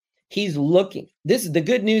 God, he's looking. The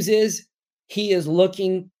good news is he is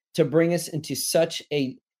looking to bring us into such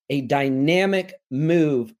a dynamic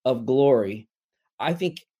move of glory. I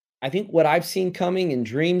think what I've seen coming in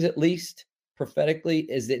dreams, at least prophetically,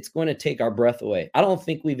 is that it's going to take our breath away. I don't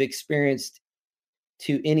think we've experienced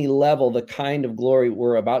to any level the kind of glory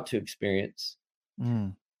we're about to experience.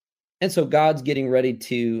 And so God's getting ready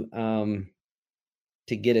to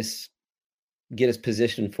get us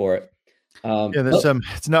positioned for it. There's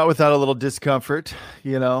it's not without a little discomfort,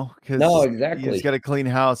 because no, exactly. He's got to clean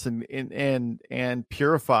house and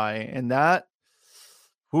purify. And that,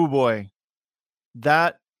 oh boy,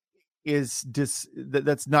 that is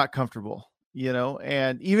that's not comfortable.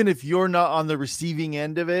 And even if you're not on the receiving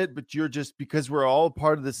end of it, but you're just, because we're all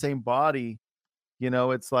part of the same body,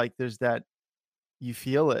 it's like there's that, you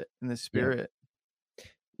feel it in the spirit.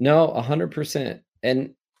 No, 100%.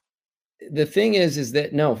 And the thing is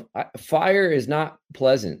that no, fire is not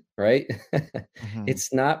pleasant, right? Mhm.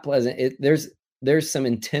 It's not pleasant. There's some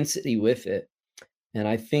intensity with it, and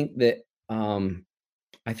I think that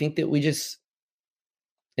we just,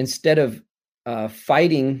 instead of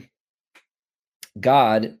fighting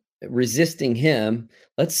God, resisting Him,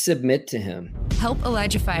 let's submit to Him. Help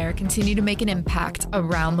ElijahFire continue to make an impact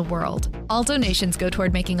around the world. All donations go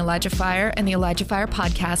toward making ElijahFire and the ElijahFire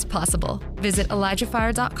podcast possible. Visit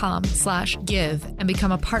ElijahFire.com/give and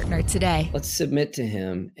become a partner today. Let's submit to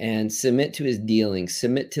Him and submit to His dealings,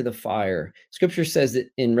 submit to the fire. Scripture says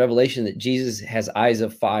that in Revelation that Jesus has eyes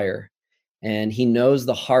of fire and He knows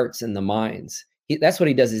the hearts and the minds. That's what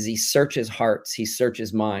He does, is He searches hearts, He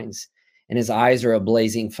searches minds, and His eyes are a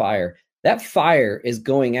blazing fire. That fire is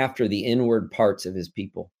going after the inward parts of His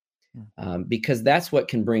people, because that's what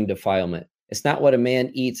can bring defilement. It's not what a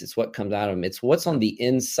man eats, it's what comes out of him. It's what's on the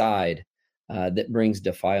inside that brings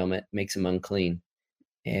defilement, makes him unclean.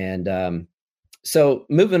 And so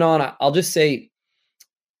moving on, I'll just say,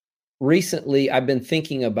 recently I've been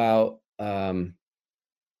thinking about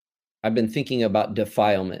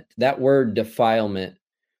defilement. That word defilement,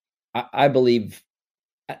 I believe,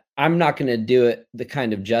 I'm not going to do it the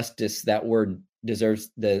kind of justice that word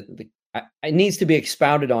deserves. It needs to be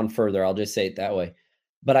expounded on further. I'll just say it that way.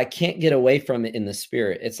 But I can't get away from it in the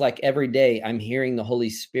spirit. It's like every day I'm hearing the Holy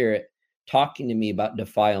Spirit talking to me about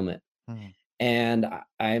defilement. And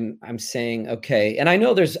I'm saying, okay. And I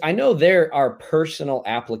know there are personal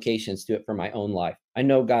applications to it for my own life. I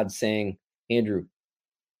know God's saying, Andrew,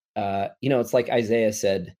 it's like Isaiah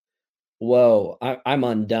said, whoa, I'm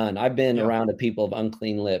undone. I've been around a people of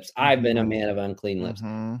unclean lips. I've been a man of unclean lips.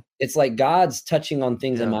 It's like God's touching on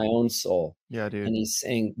things in my own soul. Yeah, dude. And He's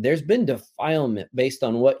saying there's been defilement based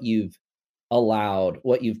on what you've allowed,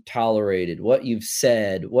 what you've tolerated, what you've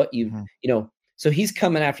said, what you've, so He's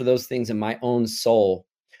coming after those things in my own soul.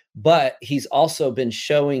 But He's also been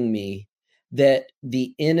showing me that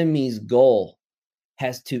the enemy's goal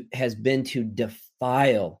has been to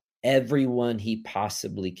defile everyone he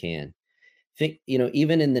possibly can. Think,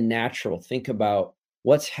 even in the natural, think about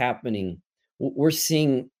what's happening. We're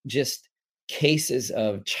seeing just cases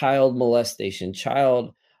of child molestation,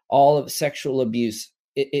 all of sexual abuse.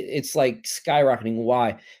 It's like skyrocketing.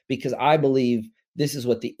 Why? Because I believe this is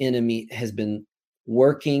what the enemy has been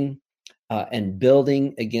working and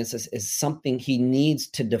building against us, is something he needs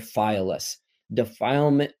to defile us.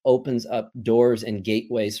 Defilement opens up doors and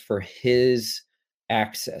gateways for his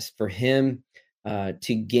access, for him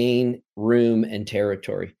to gain room and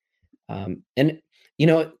territory. And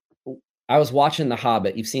I was watching The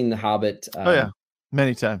Hobbit. You've seen The Hobbit. Oh yeah,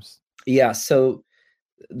 many times. Yeah. So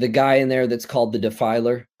the guy in there that's called the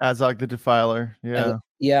Defiler. Azog the Defiler. Yeah.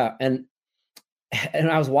 Yeah. And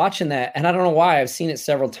I was watching that, and I don't know why, I've seen it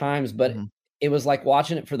several times, but it was like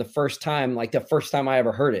watching it for the first time, like the first time I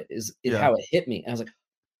ever heard it is how it hit me. And I was like,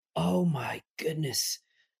 oh my goodness,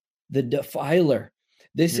 the Defiler.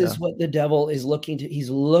 This is what the devil is looking to. He's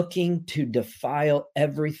looking to defile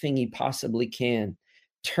everything he possibly can,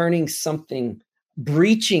 turning something,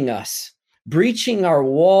 breaching our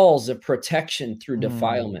walls of protection through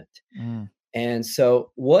defilement. And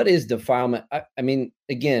so what is defilement? I mean,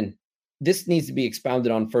 again, this needs to be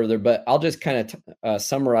expounded on further, but I'll just kind of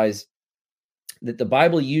summarize that the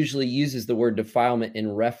Bible usually uses the word defilement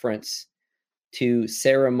in reference to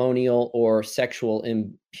ceremonial or sexual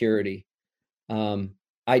impurity.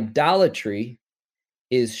 Idolatry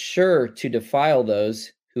is sure to defile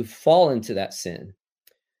those who fall into that sin.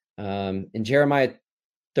 In Jeremiah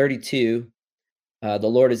 32, the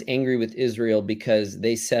Lord is angry with Israel because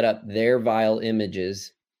they set up their vile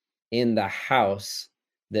images in the house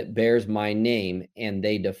that bears my name, and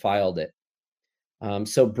they defiled it.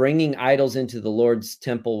 So bringing idols into the Lord's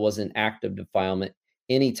temple was an act of defilement.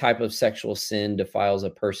 Any type of sexual sin defiles a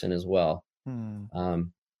person as well.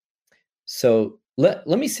 So let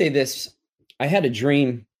me say this. I had a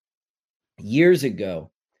dream years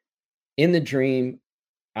ago. In the dream,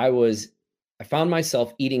 I found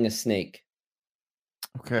myself eating a snake.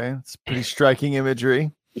 Okay, it's pretty striking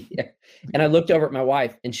imagery. Yeah. And I looked over at my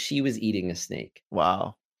wife, and she was eating a snake.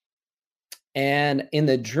 Wow. And in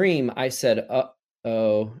the dream, I said,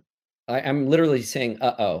 uh-oh. I'm literally saying,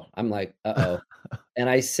 uh-oh. I'm like, uh-oh. And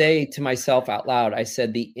I say to myself out loud, I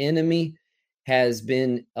said, the enemy has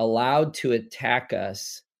been allowed to attack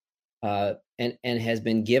us and has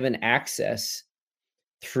been given access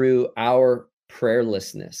through our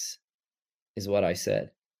prayerlessness, is what I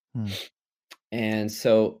said. And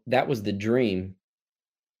so that was the dream.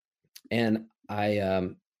 And I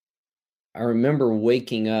remember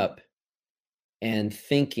waking up and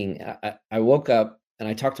thinking. I woke up and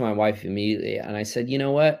I talked to my wife immediately, and I said, you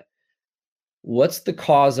know what? What's the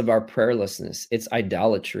cause of our prayerlessness? It's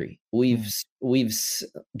idolatry.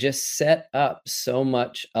 Just set up so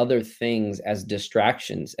much other things as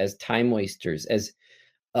distractions, as time wasters, as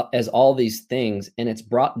all these things, and it's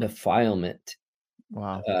brought defilement.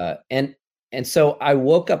 Wow. And so I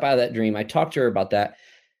woke up out of that dream. I talked to her about that.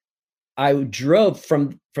 I drove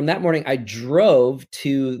from that morning. I drove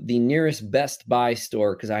to the nearest Best Buy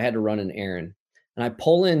store because I had to run an errand, and I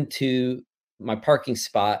pull into my parking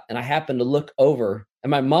spot, and I happen to look over,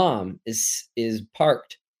 and my mom is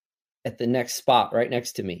parked at the next spot right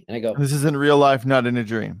next to me. And I go, This is in real life, not in a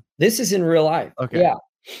dream. this is in real life. Okay. Yeah.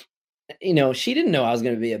 You know, she didn't know I was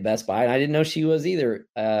going to be at Best Buy, and I didn't know she was either.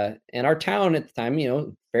 And our town at the time, you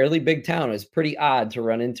know, fairly big town, it was pretty odd to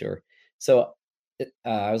run into her. So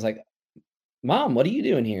I was like, Mom, what are you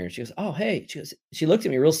doing here? She goes, oh, hey. She looked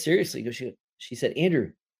at me real seriously. She said,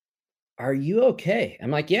 Andrew, are you okay?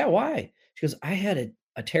 I'm like, yeah, why? She goes, I had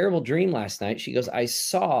a terrible dream last night. She goes, I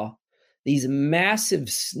saw these massive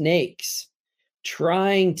snakes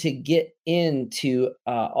trying to get into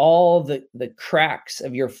all the cracks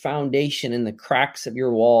of your foundation and the cracks of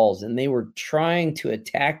your walls. And they were trying to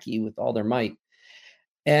attack you with all their might.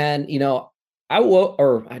 And, you know, I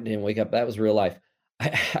didn't wake up. That was real life.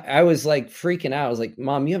 I was like freaking out. I was like,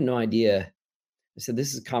 Mom, you have no idea. I said,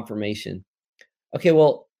 this is confirmation. Okay,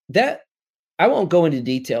 well, that I won't go into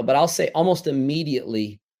detail, but I'll say almost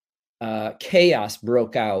immediately, chaos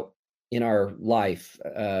broke out in our life.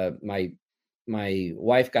 My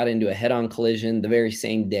wife got into a head-on collision the very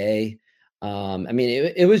same day. I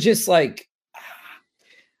mean, it was just like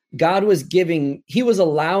God was he was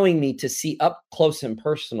allowing me to see up close and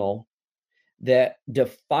personal that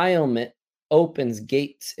defilement opens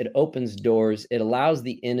gates, it opens doors, it allows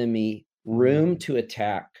the enemy room to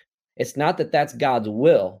attack. It's not that that's God's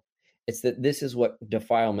will. It's that this is what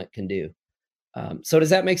defilement can do. So does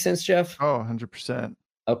that make sense, Jeff? Oh, 100%.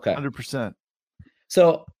 Okay. 100%.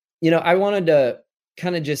 So, you know, I wanted to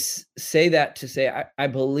kind of just say that to say, I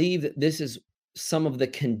believe that this is some of the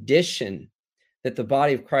condition that the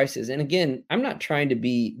body of Christ is. And again, I'm not trying to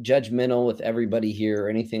be judgmental with everybody here or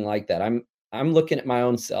anything like that. I'm looking at my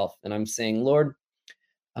own self and I'm saying, Lord,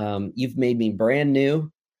 you've made me brand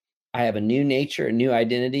new. I have a new nature, a new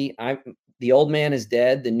identity. The old man is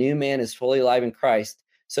dead. The new man is fully alive in Christ.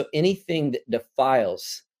 So anything that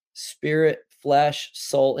defiles spirit, flesh,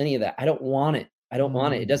 soul, any of that, I don't want it. I don't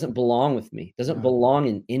want it. It doesn't belong with me. It doesn't belong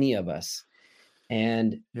in any of us.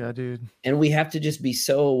 And yeah, dude. And we have to just be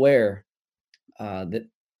so aware that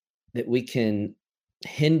we can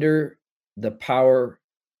hinder the power,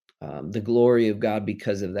 the glory of God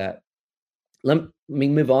because of that. Let me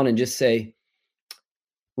move on and just say,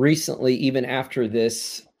 recently, even after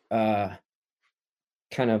this,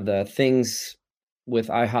 kind of the things with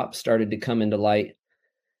IHOP started to come into light,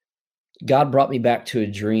 God brought me back to a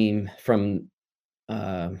dream from,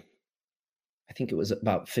 I think it was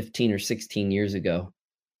about 15 or 16 years ago.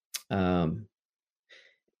 In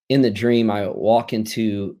the dream, I walk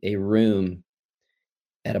into a room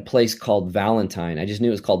at a place called Valentine. I just knew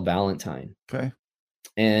it was called Valentine. Okay.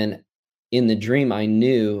 And in the dream, I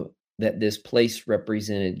knew that this place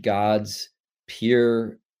represented God's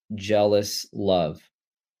pure, jealous love.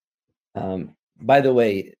 By the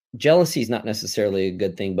way, jealousy is not necessarily a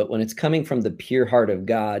good thing, but when it's coming from the pure heart of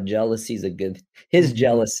God, jealousy is his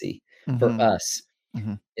jealousy for us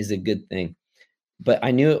is a good thing. But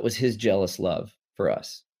I knew it was his jealous love for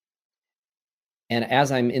us. And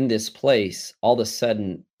as I'm in this place, all of a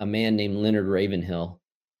sudden, a man named Leonard Ravenhill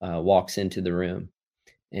walks into the room.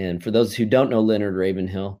 And for those who don't know Leonard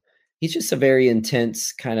Ravenhill, he's just a very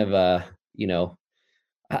intense kind of you know,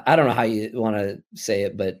 I don't know how you want to say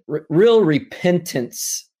it, but real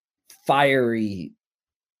repentance, fiery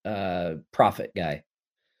prophet guy.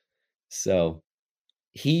 So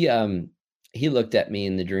he looked at me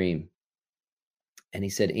in the dream and he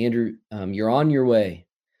said, Andrew, you're on your way,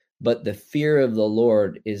 but the fear of the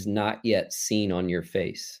Lord is not yet seen on your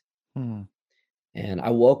face. And I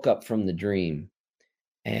woke up from the dream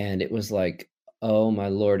and it was like, oh my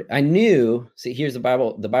Lord, I knew, see, here's the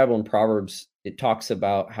Bible in Proverbs, it talks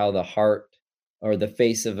about how the heart or the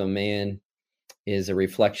face of a man is a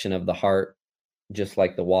reflection of the heart, just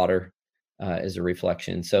like the water is a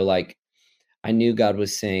reflection. So like, I knew God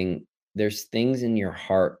was saying, there's things in your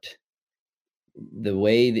heart, the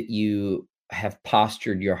way that you have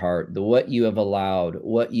postured your heart, what you have allowed,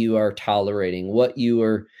 what you are tolerating, what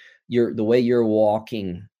the way you're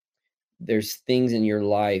walking. There's things in your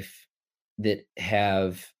life that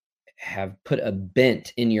have put a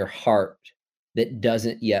bent in your heart that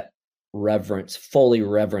doesn't yet fully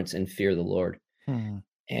reverence and fear the Lord.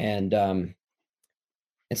 And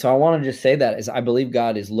so I want to just say that, is I believe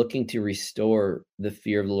God is looking to restore the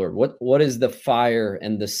fear of the Lord. What is the fire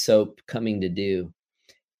and the soap coming to do?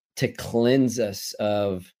 To cleanse us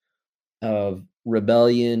of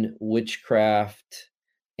rebellion, witchcraft,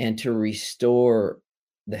 and to restore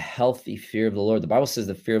the healthy fear of the Lord. The Bible says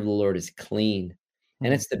the fear of the Lord is clean,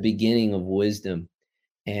 and it's the beginning of wisdom.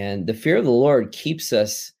 And the fear of the Lord keeps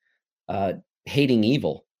us hating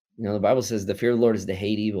evil. The Bible says the fear of the Lord is to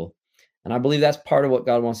hate evil. And I believe that's part of what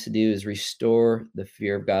God wants to do, is restore the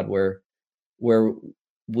fear of God, where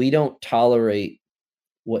we don't tolerate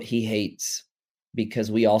what he hates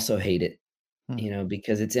because we also hate it,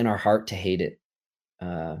 because it's in our heart to hate it.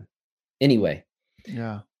 Anyway.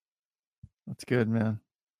 Yeah. That's good, man.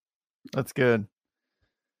 That's good.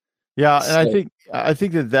 Yeah. And I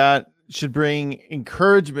think that should bring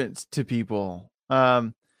encouragement to people.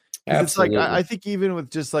 It's like, I think even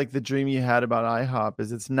with just like the dream you had about IHOP,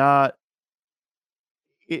 is it's not,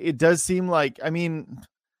 it does seem like, I mean,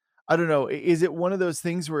 I don't know. Is it one of those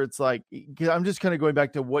things where it's like, 'cause I'm just kind of going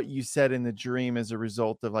back to what you said in the dream as a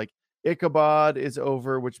result of like Ichabod is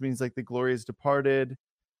over, which means like the glory is departed.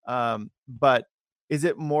 But is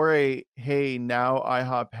it more hey, now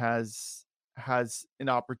IHOP has an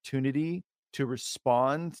opportunity to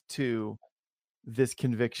respond to this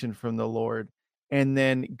conviction from the Lord, and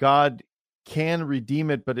then God can redeem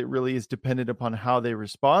it, but it really is dependent upon how they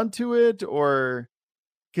respond to it? Or,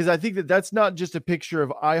 because I think that's not just a picture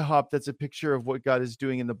of IHOP, that's a picture of what God is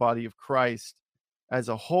doing in the body of Christ as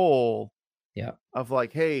a whole. Yeah. Of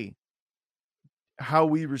like, hey, how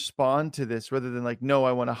we respond to this, rather than like, no,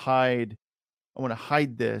 I want to hide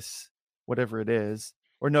this, whatever it is,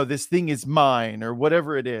 or no, this thing is mine, or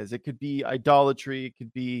whatever it is. It could be idolatry, it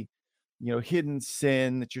could be, hidden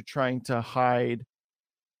sin that you're trying to hide.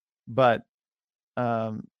 But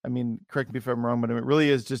I mean, correct me if I'm wrong, but it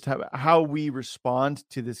really is just how we respond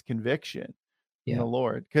to this conviction from the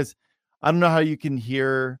Lord. Because I don't know how you can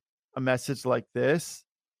hear a message like this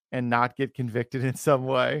and not get convicted in some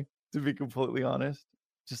way, to be completely honest.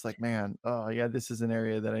 Just like, man, oh yeah, this is an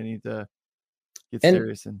area that I need to get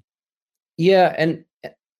serious in. Yeah. And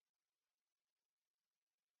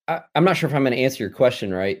I'm not sure if I'm going to answer your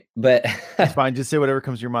question right, but it's fine. Just say whatever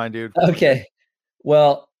comes to your mind, dude. Okay.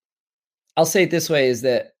 Well, I'll say it this way, is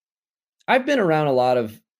that I've been around a lot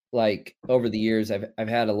of, like, over the years, I've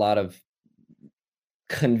had a lot of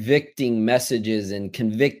convicting messages and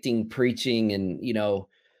convicting preaching. And,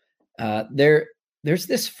 there's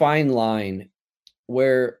this fine line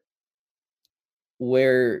where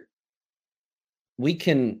we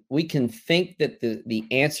can think that the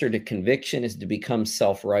answer to conviction is to become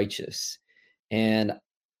self-righteous. And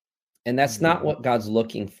that's not what God's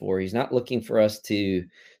looking for. He's not looking for us to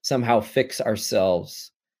somehow fix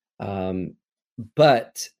ourselves.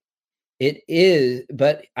 But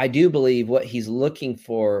I do believe what he's looking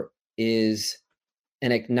for is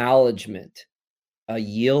an acknowledgement, a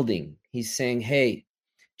yielding. He's saying, hey,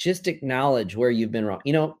 just acknowledge where you've been wrong.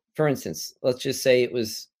 For instance, let's just say it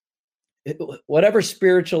was whatever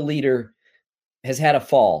spiritual leader has had a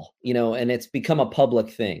fall, and it's become a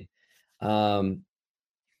public thing. I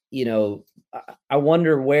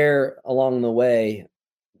wonder where along the way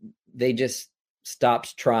they just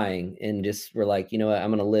stopped trying and just were like, I'm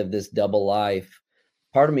going to live this double life.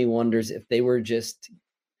 Part of me wonders if they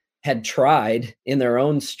had tried in their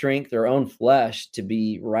own strength, their own flesh, to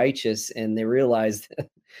be righteous, and they realized that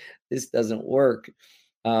this doesn't work.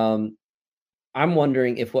 I'm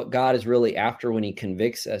wondering if what God is really after when he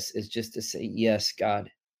convicts us is just to say, yes, God,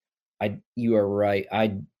 you are right.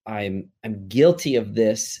 I'm guilty of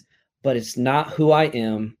this, but it's not who I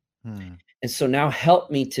am. And so now help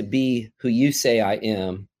me to be who you say I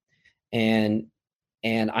am. And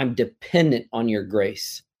I'm dependent on your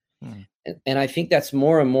grace. And I think that's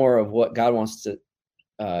more and more of what God wants to,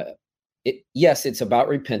 yes, it's about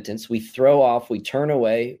repentance. We turn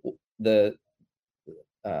away the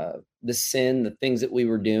sin, the things that we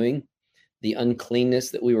were doing, the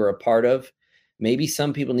uncleanness that we were a part of. Maybe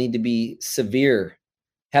some people need to be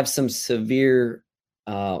have some severe,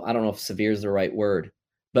 I don't know if severe is the right word,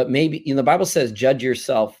 but maybe, the Bible says, judge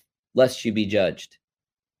yourself lest you be judged.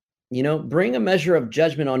 Bring a measure of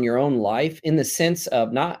judgment on your own life, in the sense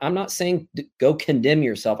of I'm not saying go condemn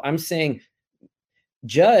yourself. I'm saying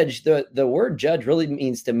judge. The word judge really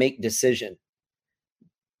means to make decision.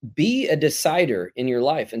 Be a decider in your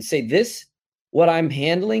life and say, this, what I'm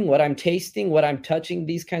handling, what I'm tasting, what I'm touching,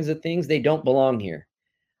 these kinds of things, they don't belong here.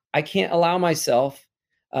 I can't allow myself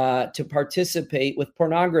to participate with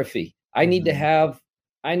pornography. I need to have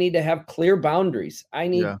clear boundaries. I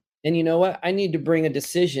need And you know what? I need to bring a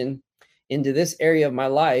decision into this area of my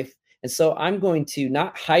life. And so I'm going to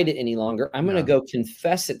not hide it any longer. I'm going to go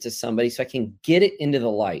confess it to somebody so I can get it into the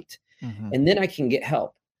light. And then I can get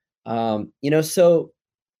help. So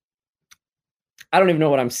I don't even know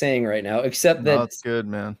what I'm saying right now, except that that's good,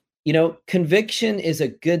 man. Conviction is a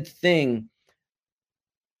good thing.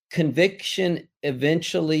 Conviction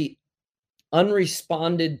eventually,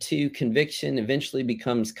 unresponded to conviction eventually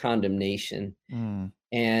becomes condemnation. And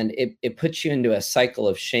it puts you into a cycle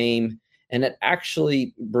of shame, and it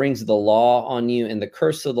actually brings the law on you. And the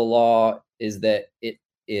curse of the law is that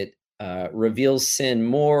it reveals sin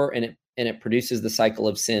more, and it produces the cycle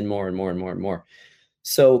of sin more and more and more and more.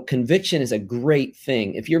 So conviction is a great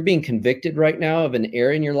thing. If you're being convicted right now of an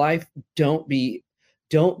area in your life, don't be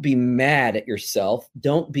mad at yourself.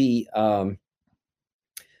 Don't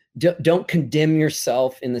condemn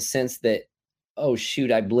yourself in the sense that, oh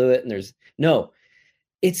shoot, I blew it. And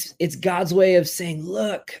it's God's way of saying,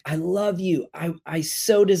 look, I love you. I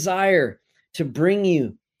so desire to bring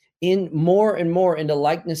you in more and more into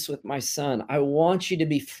likeness with my son. I want you to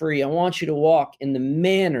be free. I want you to walk in the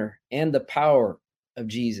manner and the power of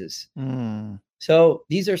Jesus. So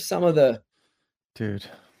these are some of the... Dude,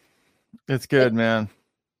 it's good, man.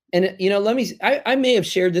 And I may have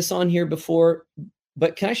shared this on here before,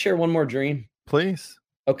 but can I share one more dream? Please.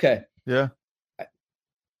 Okay. Yeah.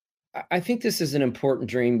 I think this is an important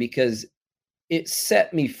dream because it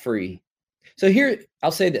set me free. So here,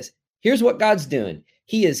 I'll say this. Here's what God's doing.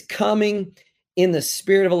 He is coming in the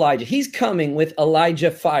spirit of Elijah. He's coming with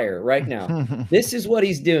ElijahFire right now. This is what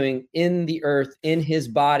he's doing in the earth, in his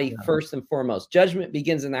body, first and foremost. Judgment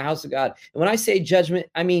begins in the house of God. And when I say judgment,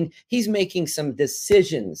 I mean, he's making some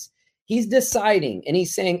decisions. He's deciding, and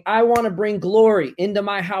he's saying, I want to bring glory into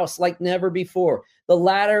my house like never before. The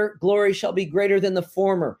latter glory shall be greater than the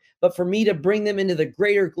former. But for me to bring them into the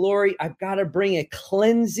greater glory, I've got to bring a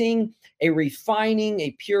cleansing, a refining,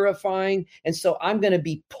 a purifying. And so I'm going to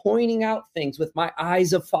be pointing out things with my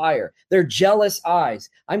eyes of fire. They're jealous eyes.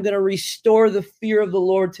 I'm going to restore the fear of the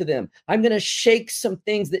Lord to them. I'm going to shake some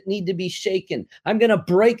things that need to be shaken. I'm going to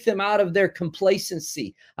break them out of their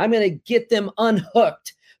complacency. I'm going to get them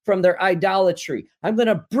unhooked from their idolatry. I'm going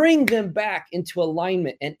to bring them back into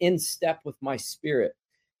alignment and in step with my spirit.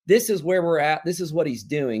 This is where we're at. This is what he's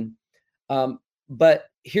doing. But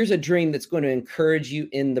here's a dream that's going to encourage you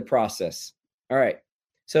in the process. All right.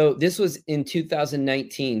 So this was in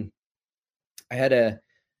 2019. I had a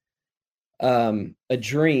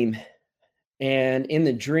dream, and in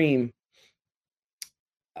the dream,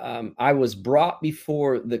 I was brought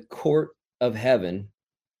before the court of heaven,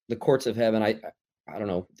 the courts of heaven. I don't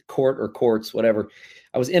know, court or courts, whatever.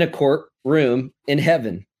 I was in a courtroom in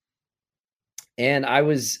heaven, and I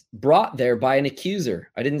was brought there by an accuser.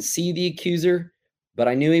 I didn't see the accuser, but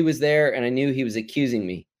I knew he was there, and I knew he was accusing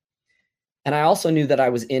me. And I also knew that I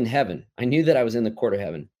was in heaven. I knew that I was in the court of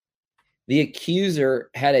heaven. The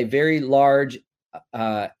accuser had a very large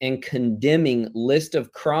and condemning list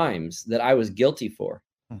of crimes that I was guilty for.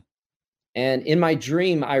 And in my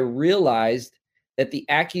dream, I realized that the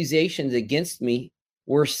accusations against me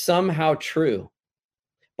were somehow true.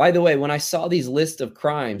 By the way, when I saw these lists of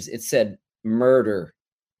crimes, it said murder,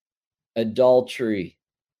 adultery.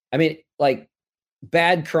 I mean, like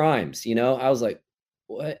bad crimes, I was like,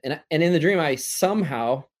 what? And in the dream, I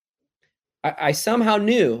somehow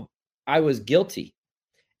knew I was guilty.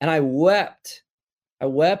 And I wept. I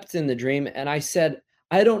wept in the dream, and I said,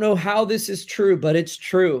 I don't know how this is true, but it's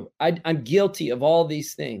true. I'm guilty of all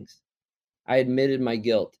these things. I admitted my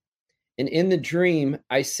guilt. And in the dream,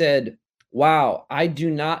 I said, wow, I do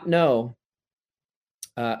not know.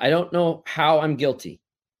 I don't know how I'm guilty,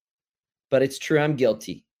 but it's true, I'm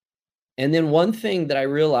guilty. And then one thing that I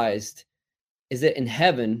realized is that in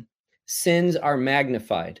heaven, sins are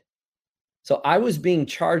magnified. So I was being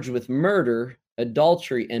charged with murder,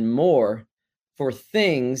 adultery, and more for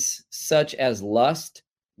things such as lust,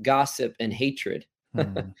 gossip, and hatred.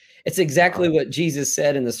 It's exactly what Jesus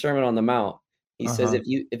said in the Sermon on the Mount. He says, if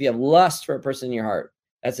you have lust for a person in your heart,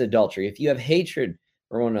 that's adultery. If you have hatred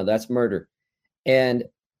for one another, that's murder. And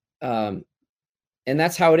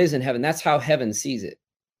that's how it is in heaven. That's how heaven sees it.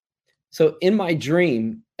 So in my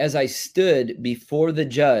dream, as I stood before the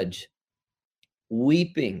judge,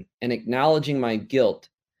 weeping and acknowledging my guilt,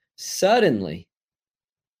 suddenly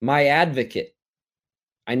my advocate,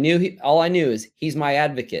 all I knew is he's my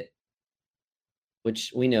advocate,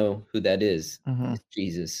 which we know who that is, is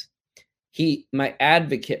Jesus. My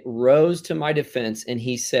advocate rose to my defense, and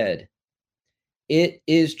he said, it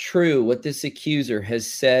is true what this accuser has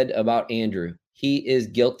said about Andrew. He is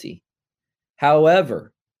guilty.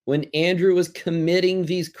 However, when Andrew was committing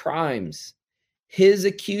these crimes, his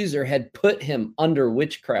accuser had put him under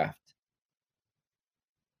witchcraft.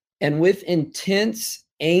 And with intense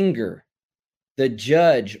anger, the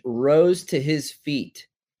judge rose to his feet.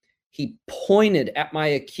 He pointed at my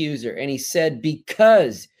accuser and he said,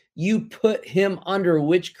 because you put him under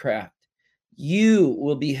witchcraft, you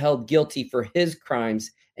will be held guilty for his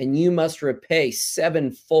crimes, and you must repay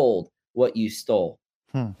sevenfold what you stole.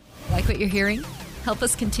 Like what you're hearing? Help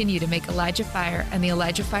us continue to make Elijah Fire and the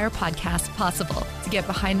Elijah Fire podcast possible. To get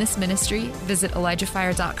behind this ministry, visit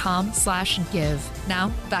ElijahFire.com/give.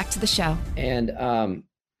 Now, back to the show. And,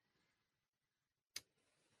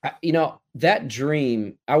 that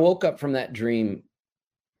dream, I woke up from that dream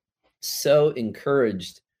so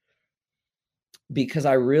encouraged, because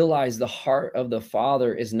I realized the heart of the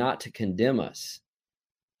Father is not to condemn us.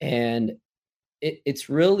 And it's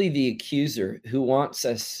really the accuser who wants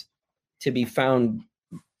us to be found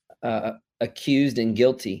accused and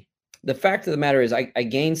guilty. The fact of the matter is I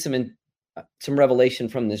gained some revelation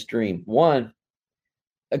from this dream. One,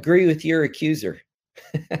 agree with your accuser.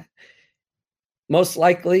 Most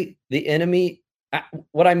likely the enemy,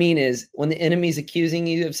 what I mean is when the enemy's accusing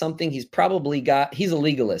you of something, he's a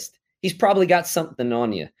legalist. He's probably got something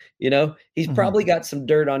on you, he's probably got some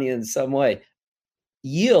dirt on you in some way.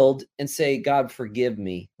 Yield and say, God, forgive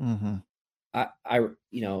me. I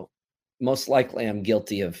most likely I'm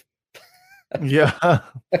guilty of. Yeah.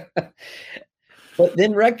 But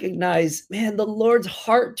then recognize, man, the Lord's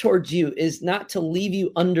heart towards you is not to leave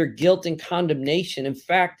you under guilt and condemnation. In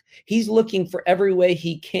fact, he's looking for every way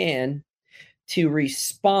he can to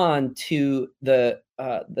respond to the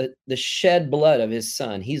shed blood of his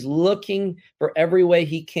son. He's looking for every way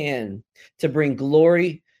he can to bring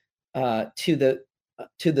glory to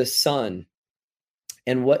the son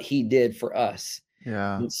and what he did for us.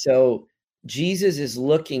 Yeah. And so Jesus is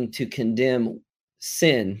looking to condemn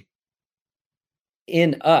sin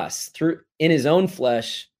in us in his own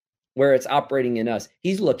flesh, where it's operating in us.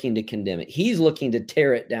 He's looking to condemn it. He's looking to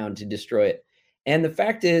tear it down, to destroy it. And the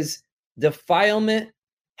fact is, defilement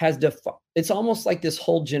it's almost like this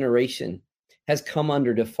whole generation has come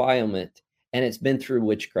under defilement, and it's been through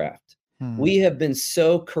witchcraft. We have been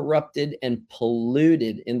so corrupted and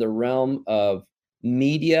polluted in the realm of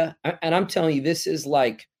media. And I'm telling you, this is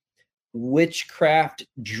like witchcraft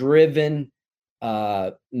driven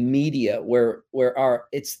media where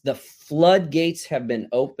it's the floodgates have been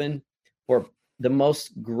open for the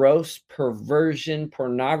most gross perversion,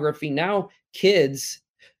 pornography. Now kids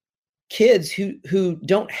who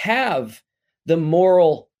don't have the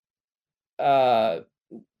moral, I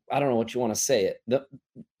don't know what you want to say it,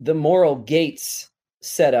 the moral gates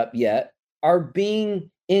set up yet, are being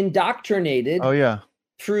indoctrinated. Oh yeah.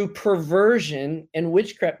 Through perversion and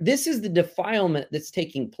witchcraft. This is the defilement that's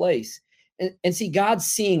taking place. And see, God's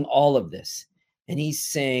seeing all of this. And he's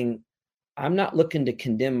saying, I'm not looking to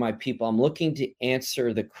condemn my people. I'm looking to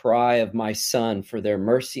answer the cry of my son for their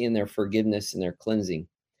mercy and their forgiveness and their cleansing.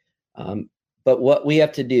 But what we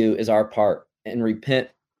have to do is our part and repent,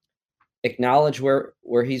 acknowledge where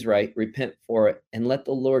he's right, repent for it, and let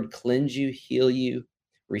the Lord cleanse you, heal you,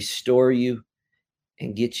 restore you,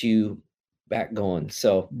 and get you back going.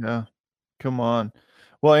 So yeah, come on.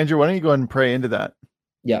 Well, Andrew, why don't you go ahead and pray into that?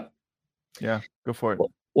 Yeah, go for it.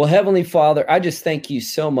 Well, Heavenly Father, I just thank you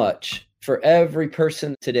so much for every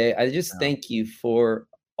person today. I just thank you for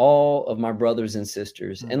all of my brothers and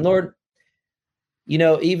sisters. And Lord,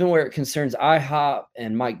 even where it concerns IHOP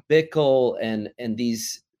and Mike Bickle and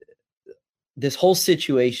this whole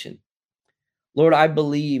situation, Lord, I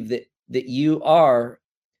believe that you are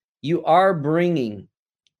bringing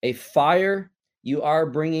a fire, you are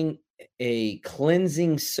bringing a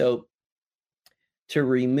cleansing soap to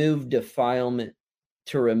remove defilement,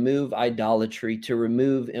 to remove idolatry, to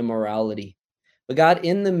remove immorality. But God,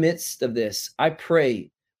 in the midst of this, I pray,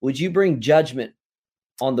 would you bring judgment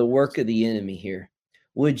on the work of the enemy here?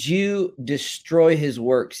 Would you destroy his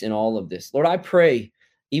works in all of this? Lord, I pray,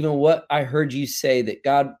 even what I heard you say, that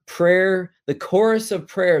God, prayer, the chorus of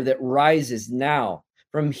prayer that rises now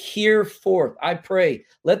from here forth, I pray,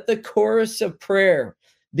 let the chorus of prayer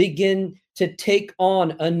begin to take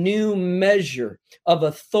on a new measure of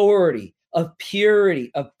authority, of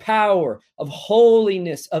purity, of power, of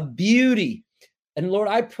holiness, of beauty. And Lord,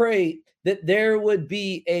 I pray that there would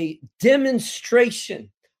be a demonstration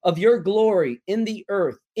of your glory in the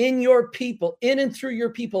earth, in your people, in and through your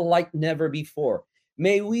people like never before.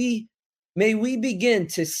 May we begin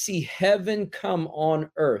to see heaven come on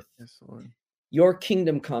earth. Yes, Lord. Your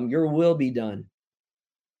kingdom come, your will be done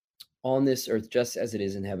on this earth, just as it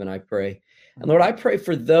is in heaven, I pray. And Lord, I pray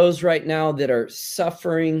for those right now that are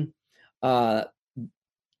suffering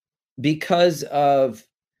because of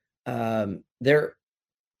their,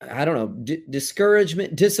 I don't know,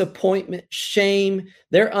 discouragement, disappointment, shame.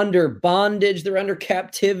 They're under bondage. They're under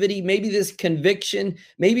captivity. Maybe this conviction,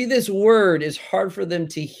 maybe this word is hard for them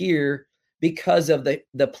to hear because of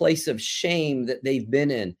the place of shame that they've been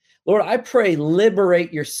in. Lord, I pray,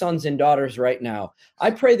 liberate your sons and daughters right now.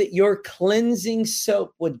 I pray that your cleansing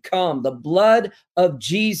soap would come. The blood of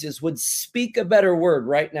Jesus would speak a better word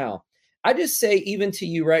right now. I just say, even to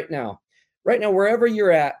you right now, wherever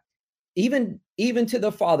you're at, even to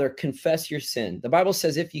the Father, confess your sin. The Bible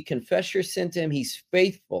says if you confess your sin to him, he's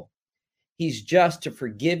faithful. He's just to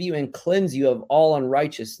forgive you and cleanse you of all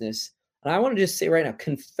unrighteousness. And I want to just say right now,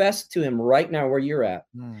 confess to him right now where you're at.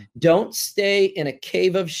 Don't stay in a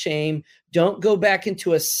cave of shame. Don't go back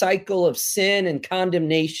into a cycle of sin and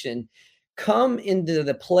condemnation. Come into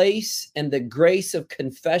the place and the grace of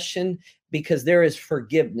confession, because there is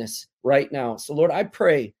forgiveness right now. So Lord, I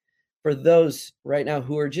pray for those right now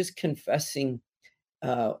who are just confessing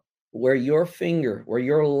where your finger, where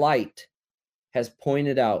your light has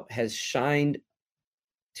pointed out, has shined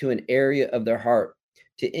to an area of their heart,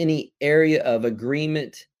 to any area of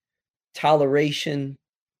agreement, toleration,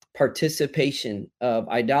 participation of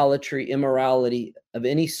idolatry, immorality of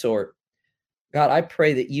any sort. God, I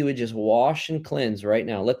pray that you would just wash and cleanse right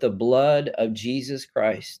now. Let the blood of Jesus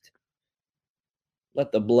Christ,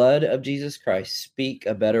 speak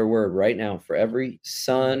a better word right now for every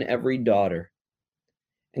son, every daughter.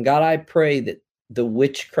 And God, I pray that the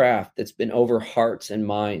witchcraft that's been over hearts and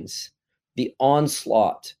minds, the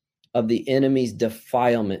onslaught of the enemy's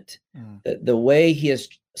defilement, the way he has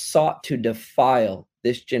sought to defile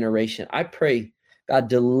this generation, I pray, God,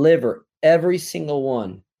 deliver every single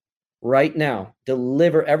one right now.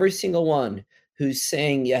 Deliver every single one who's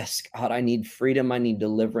saying, yes, God, I need freedom. I need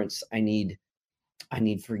deliverance. I need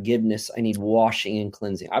forgiveness. I need washing and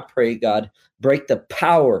cleansing. I pray, God, break the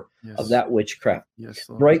power of that witchcraft. Yes,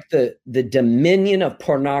 Lord. Break the dominion of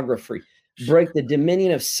pornography. Break the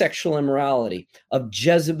dominion of sexual immorality, of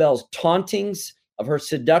Jezebel's tauntings, of her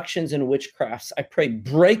seductions and witchcrafts. I pray,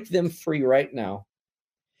 break them free right now.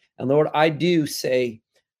 And Lord, I do say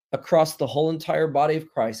across the whole entire body of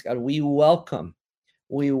Christ, God, we welcome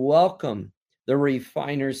the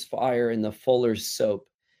refiner's fire and the fuller's soap.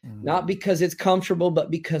 Not because it's comfortable, but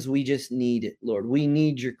because we just need it, Lord. We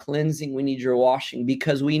need your cleansing. We need your washing,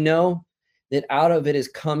 because we know that out of it is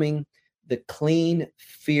coming the clean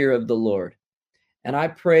fear of the Lord. And I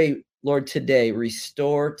pray, Lord, today,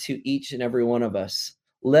 restore to each and every one of us.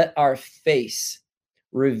 Let our face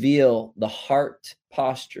reveal the heart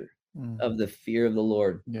posture of the fear of the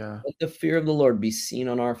Lord. Yeah. Let the fear of the Lord be seen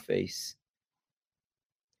on our face.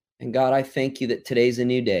 And God, I thank you that today's a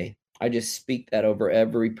new day. I just speak that over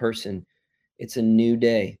every person. It's a new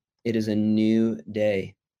day. It is a new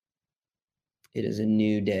day. It is a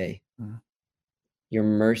new day. Your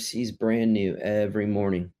mercy's brand new every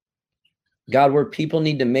morning. God, where people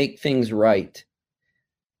need to make things right,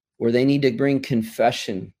 where they need to bring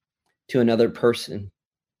confession to another person,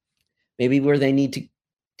 maybe where they need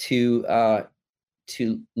to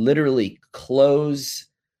literally close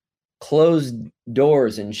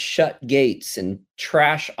doors and shut gates and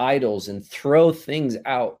trash idols and throw things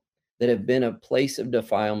out that have been a place of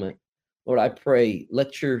defilement. Lord, I pray,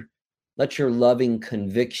 let your loving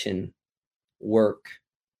conviction work.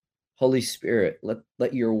 Holy Spirit,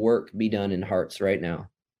 let your work be done in hearts right now.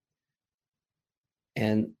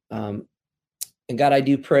 And God, I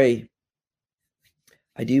do pray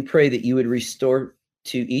that you would restore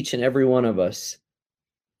to each and every one of us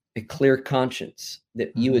a clear conscience,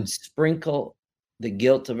 that you would sprinkle the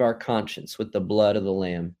guilt of our conscience with the blood of the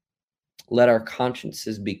Lamb. Let our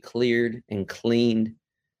consciences be cleared and cleaned.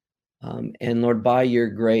 And Lord, by your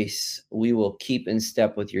grace, we will keep in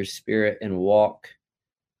step with your Spirit and walk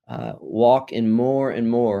in more and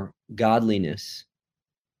more godliness.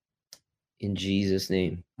 In Jesus'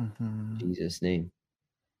 name. Jesus' name.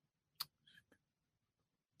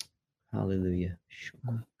 Hallelujah.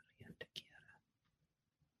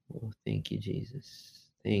 Oh, thank you, Jesus.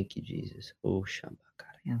 Thank you, Jesus. Oh,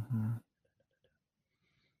 Shambakara.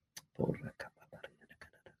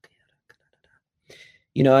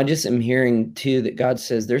 You know, I just am hearing too that God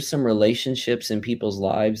says there's some relationships in people's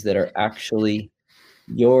lives that are actually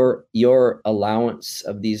your allowance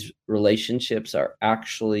of these relationships are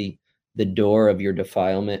actually the door of your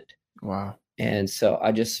defilement. Wow. And so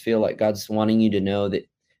I just feel like God's wanting you to know that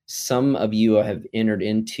some of you have entered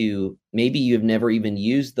into, maybe you've never even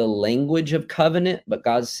used the language of covenant, but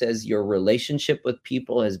God says your relationship with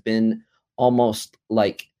people has been almost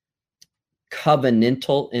like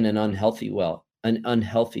covenantal in an unhealthy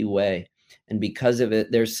way. And because of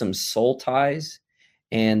it, there's some soul ties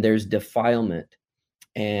and there's defilement,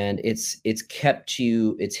 and it's kept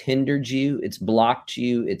you, it's hindered you, it's blocked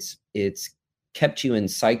you, it's kept you in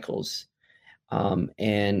cycles.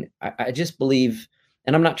 And I just believe,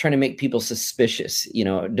 and I'm not trying to make people suspicious,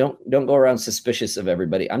 don't go around suspicious of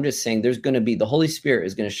everybody. I'm just saying there's going to be, the Holy Spirit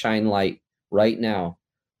is going to shine light right now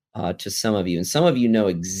to some of you. And some of you know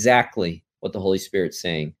exactly what the Holy Spirit's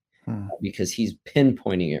saying because he's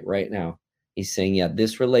pinpointing it right now. He's saying, yeah,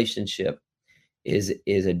 this relationship is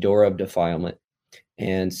a door of defilement.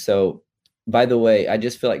 And so, by the way, I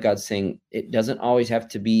just feel like God's saying it doesn't always have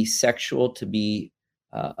to be sexual to be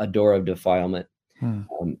a door of defilement.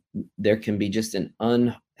 There can be just an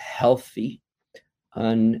unhealthy,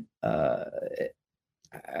 I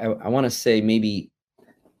want to say maybe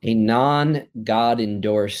a non-God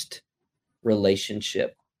endorsed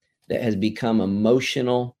relationship that has become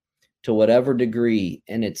emotional to whatever degree,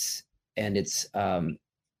 and it's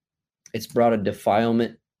brought a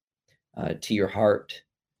defilement to your heart,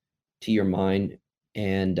 to your mind,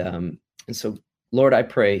 and so, Lord, I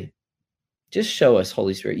pray, just show us,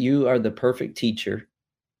 Holy Spirit. You are the perfect teacher.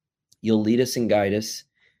 You'll lead us and guide us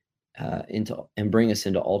into and bring us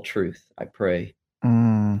into all truth. I pray,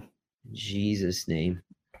 in Jesus' name.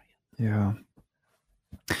 Yeah.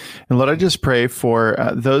 And Lord, I just pray for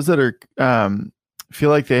those that are feel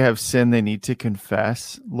like they have sin they need to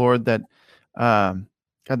confess, Lord, that God,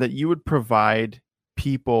 that you would provide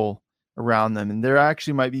people around them. And there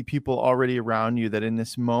actually might be people already around you that in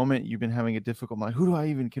this moment you've been having a difficult mind. Who do I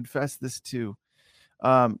even confess this to?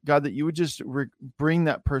 God, that you would just bring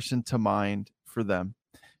that person to mind for them.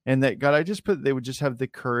 And that, God, I just put they would just have the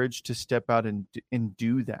courage to step out and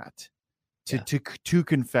do that, to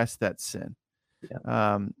confess that sin.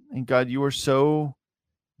 Yeah. And God, you are so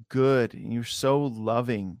good and you're so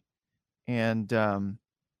loving. And God,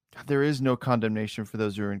 there is no condemnation for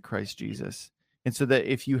those who are in Christ Jesus. And so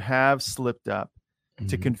that if you have slipped up,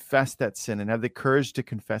 to confess that sin and have the courage to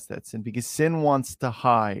confess that sin, because sin wants to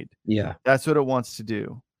hide. Yeah. That's what it wants to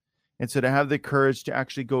do. And so to have the courage to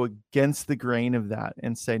actually go against the grain of that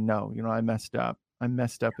and say, no, I messed up. I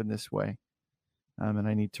messed up in this way. And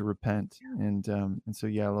I need to repent. And so,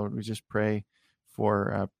 yeah, Lord, we just pray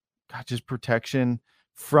for God, just protection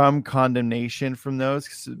from condemnation from those.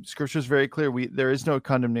 Scripture is very clear. There is no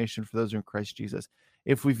condemnation for those who are in Christ Jesus.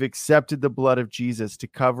 If we've accepted the blood of Jesus to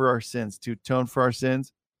cover our sins, to atone for our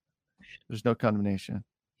sins, there's no condemnation.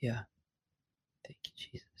 Yeah. Thank you,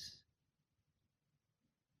 Jesus.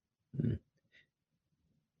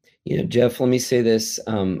 Jeff, let me say this.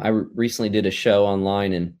 I recently did a show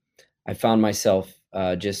online and I found myself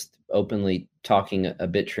just openly talking a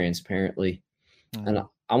bit transparently. And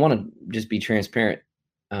I want to just be transparent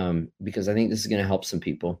because I think this is going to help some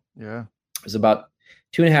people. Yeah. It was about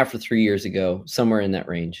 2.5 or 3 years ago, somewhere in that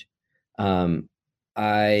range.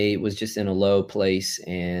 I was just in a low place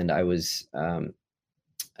and I was,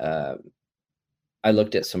 I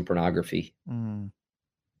looked at some pornography.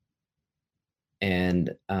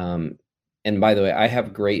 And by the way, I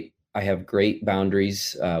have great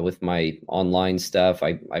boundaries with my online stuff.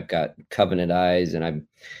 I've got covenant eyes, and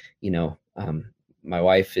my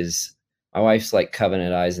wife's like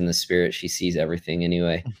covenant eyes in the spirit. She sees everything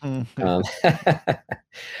anyway.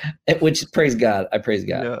 Which praise God. I praise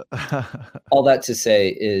God. Yeah. All that to say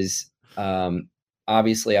is,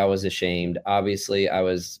 obviously I was ashamed. Obviously I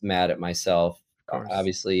was mad at myself.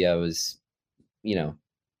 Obviously I was,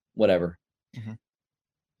 whatever.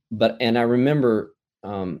 And I remember,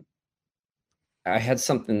 I had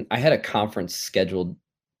a conference scheduled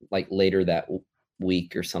like later that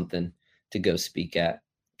week or something to go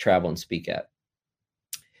travel and speak at.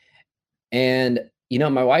 And,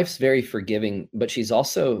 my wife's very forgiving, but she's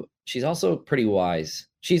also pretty wise.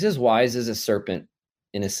 She's as wise as a serpent,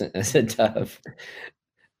 innocent as a dove.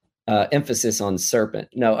 Emphasis on serpent.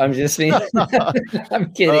 No, I'm just being,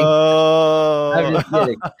 I'm kidding. Oh. I'm just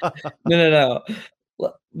kidding. No.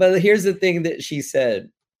 But here's the thing that she said,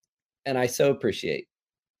 and I so appreciate.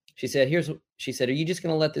 She said, are you just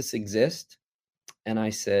going to let this exist? And I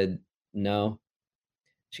said, no.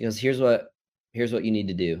 She goes, here's what you need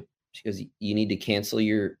to do. She goes, you need to cancel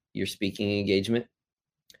your speaking engagement.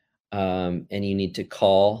 And you need to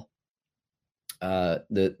call there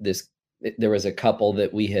was a couple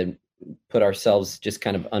that we had put ourselves just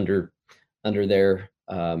kind of under their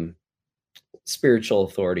spiritual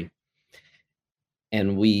authority.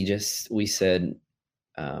 And we said,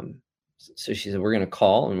 so she said, we're going to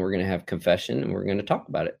call and we're going to have confession and we're going to talk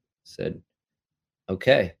about it. I said,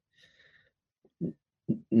 okay.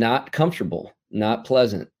 Not comfortable, not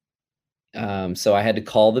pleasant. So I had to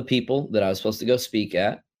call the people that I was supposed to go speak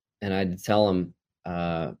at, and I had to tell them,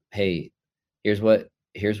 hey, here's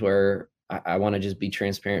where I want to just be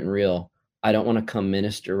transparent and real. I don't want to come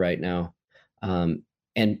minister right now, and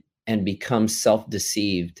become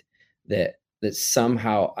self-deceived that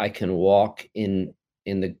somehow I can walk in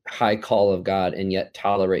the high call of God and yet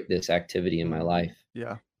tolerate this activity in my life.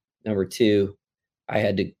 Yeah. Number two,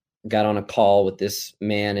 I got on a call with this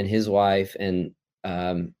man and his wife and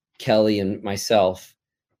Kelly and myself,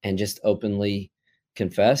 and just openly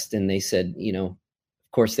confessed. And they said, of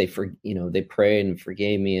course they prayed and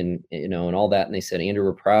forgave me and and all that. And they said, Andrew,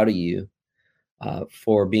 we're proud of you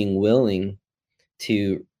for being willing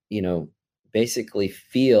to basically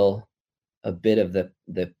feel a bit of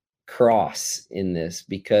the cross in this,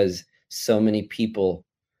 because so many people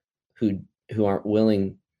who aren't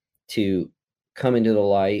willing to come into the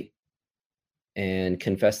light and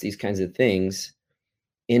confess these kinds of things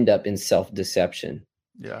end up in self-deception.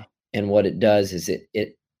 Yeah. And what it does is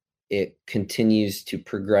it continues to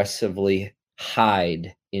progressively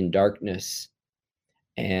hide in darkness.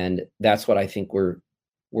 And that's what I think we're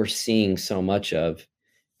seeing so much of.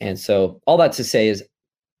 And so all that to say is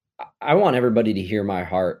I want everybody to hear my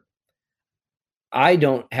heart. I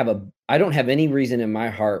don't have any reason in my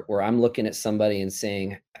heart where I'm looking at somebody and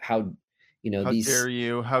saying, how dare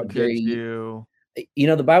you? How could you?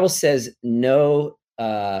 The Bible says no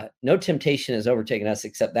temptation has overtaken us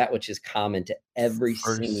except that which is common to every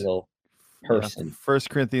single person. 1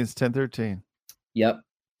 Corinthians 10:13. Yep.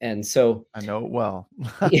 And so I know it well.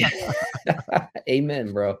 Yeah.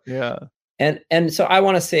 Amen, bro. Yeah. And so I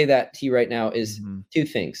want to say that to you right now is two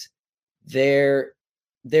things. There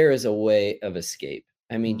is a way of escape.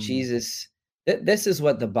 I mean, Jesus, this is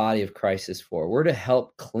what the body of Christ is for. We're to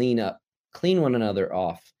help clean one another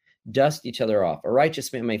off, dust each other off. A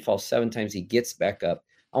righteous man may fall 7 times, he gets back up.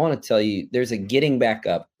 I want to tell you, there's a getting back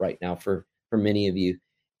up right now for many of you.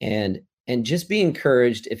 And just be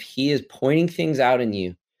encouraged. If he is pointing things out in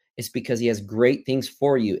you, it's because he has great things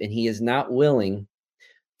for you, and he is not willing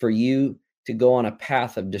for you to go on a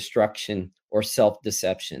path of destruction or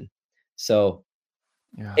self-deception. So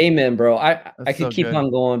yeah. Amen, bro. I could keep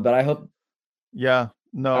on going, but I hope. Yeah,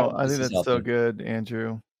 no, I think that's so good,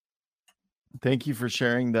 Andrew. Thank you for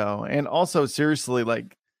sharing, though. And also, seriously,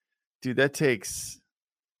 like, dude, that takes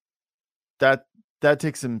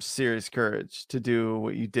some serious courage to do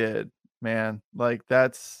what you did, man. Like,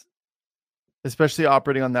 that's, especially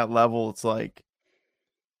operating on that level, it's like,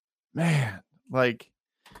 man, like,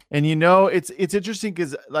 and it's interesting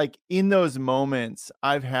because, like, in those moments,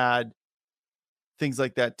 I've had things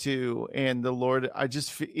like that too. And the Lord,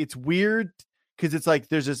 it's weird because it's like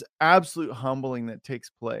there's this absolute humbling that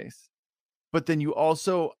takes place. But then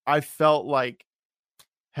I felt like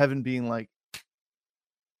heaven being like,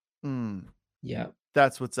 yeah,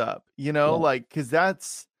 that's what's up, like, because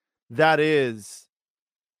that is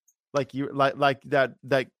like you like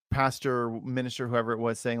that pastor, minister, whoever it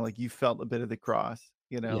was, saying like you felt a bit of the cross,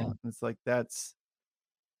 And it's like, that's,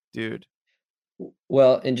 dude.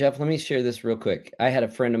 Well, and Jeff, let me share this real quick. I had a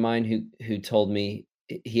friend of mine who told me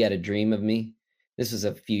he had a dream of me. This was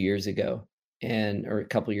a few years ago, or a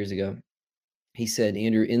couple years ago. He said,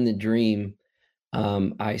 Andrew, in the dream,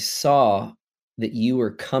 I saw that you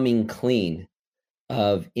were coming clean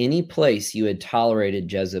of any place you had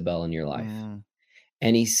tolerated Jezebel in your life.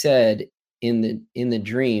 And he said, in the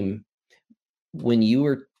dream,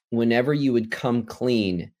 whenever you would come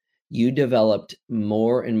clean, you developed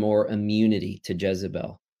more and more immunity to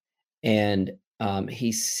Jezebel. And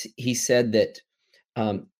he said that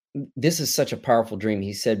this is such a powerful dream.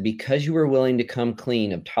 He said, because you were willing to come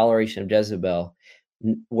clean of toleration of Jezebel,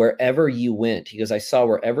 wherever you went, he goes, I saw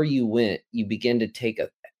wherever you went, you begin to take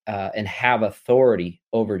and have authority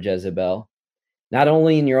over Jezebel, not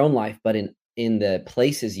only in your own life, but in the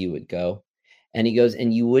places you would go. And he goes,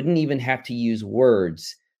 and you wouldn't even have to use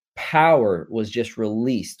words. Power was just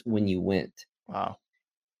released when you went. Wow.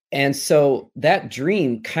 And so that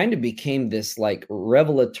dream kind of became this like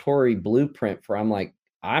revelatory blueprint for,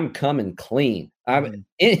 I'm coming clean. I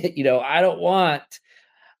don't want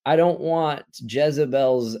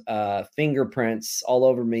Jezebel's fingerprints all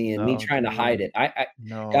over me and me trying to hide it.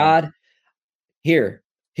 God, here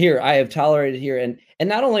I have tolerated here. And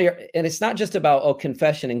not only, and it's not just about,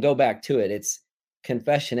 confession and go back to it. It's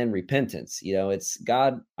confession and repentance. It's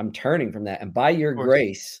God, I'm turning from that. And by your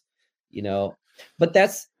grace, but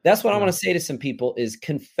that's what I want to say to some people is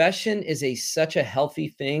confession is such a healthy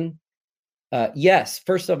thing. Yes,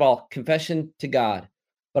 first of all, confession to God.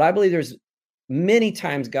 But I believe there's many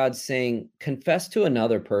times God's saying, confess to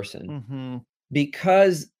another person,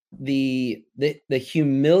 because the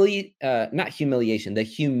not humiliation, the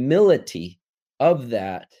humility of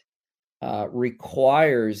that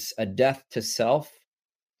requires a death to self,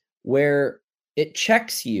 where it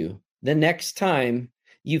checks you the next time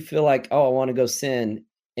you feel like, oh, I want to go sin,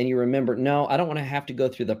 and you remember, no, I don't want to have to go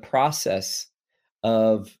through the process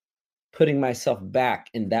of putting myself back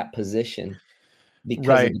in that position because of,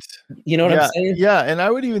 Right. you know what I'm Yeah. saying? Yeah. And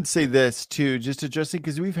I would even say this too, just addressing,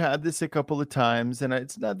 because we've had this a couple of times, and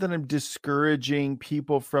it's not that I'm discouraging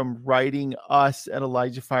people from writing us at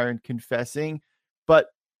ElijahFire and confessing, but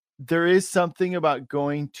there is something about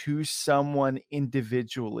going to someone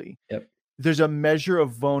individually. Yep. There's a measure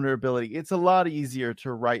of vulnerability. It's a lot easier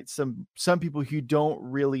to write some people who don't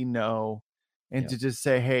really know, and to just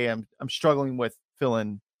say, hey, I'm struggling with fill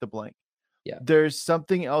in the blank. Yeah. There's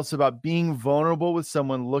something else about being vulnerable with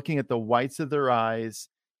someone, looking at the whites of their eyes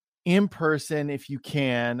in person, if you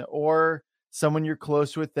can, or someone you're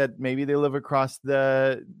close with that maybe they live across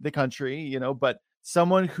the country, but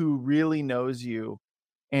someone who really knows you,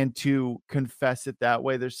 and to confess it that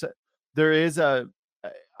way. There is a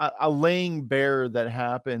laying bare that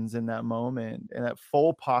happens in that moment, and that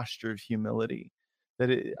full posture of humility.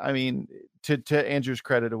 I mean, to Andrew's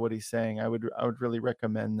credit of what he's saying, I would really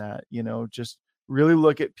recommend that. Just really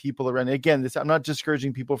look at people around. Again, I'm not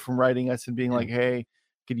discouraging people from writing us and being like, "Hey,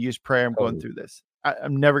 could you use prayer? I'm going through this."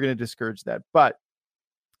 I'm never going to discourage that, but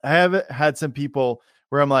I have had some people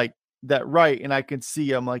where I'm like that, right? And I can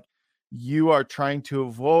see, I'm like, you are trying to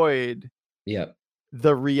avoid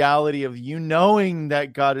the reality of you knowing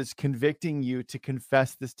that God is convicting you to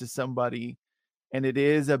confess this to somebody. And it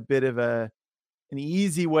is a bit of an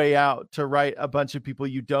easy way out to write a bunch of people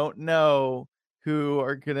you don't know who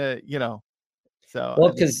are gonna, so.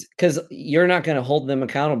 Well, because you're not going to hold them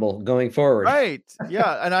accountable going forward. Right.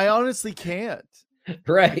 Yeah. And I honestly can't.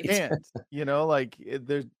 Right. I can't, like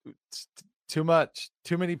there's too many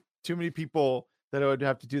people that I would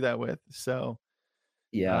have to do that with. So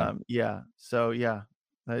just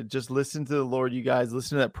listen to the Lord, you guys.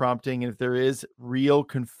 Listen to that prompting, and if there is real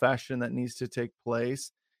confession that needs to take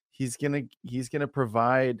place, he's gonna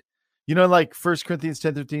provide. Like 1 Corinthians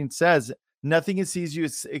 10:15 says, nothing exceeds you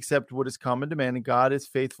except what is common to man, and God is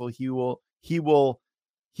faithful. He will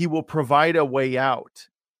provide a way out.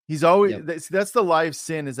 He's always that's the life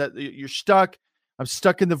sin, is that you're stuck. I'm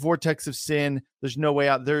stuck in the vortex of sin. There's no way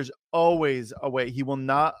out. There's always a way. He will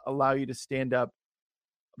not allow you to stand up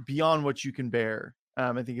beyond what you can bear.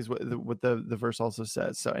 I think is what the verse also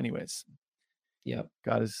says. So anyways,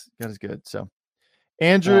 God is good. So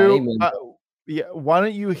Andrew, why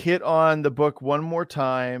don't you hit on the book one more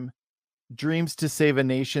time? Dreams to Save a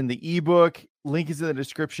Nation. The ebook link is in the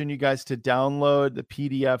description, you guys, to download the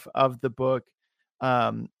PDF of the book.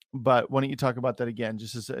 But why don't you talk about that again,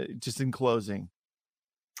 just in closing?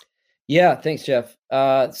 Yeah, thanks, Jeff.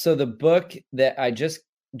 So the book that I just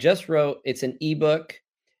wrote, it's an ebook,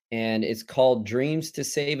 and it's called Dreams to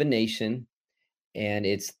Save a Nation, and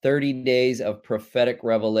it's 30 days of prophetic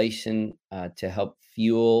revelation to help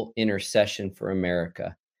fuel intercession for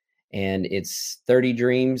America. And it's 30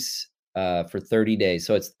 dreams for 30 days.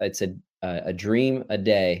 So it's a dream a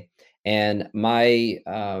day. And my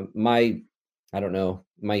I don't know,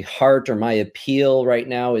 my heart or my appeal right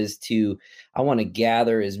now is I want to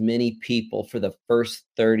gather as many people for the first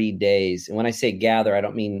 30 days. And when I say gather, I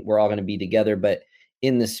don't mean we're all going to be together, but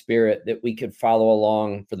in the spirit, that we could follow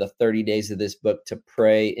along for the 30 days of this book to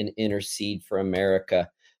pray and intercede for America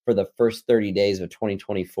for the first 30 days of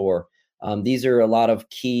 2024. These are a lot of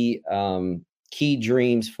key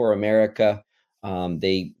dreams for America.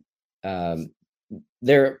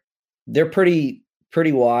 They're pretty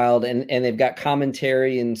wild, and they've got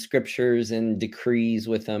commentary and scriptures and decrees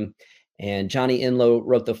with them. And Johnny Enlow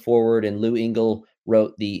wrote the foreword, and Lou Engle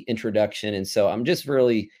wrote the introduction. And so I'm just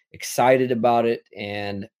really excited about it.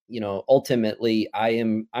 And, ultimately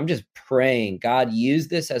I'm just praying, God, use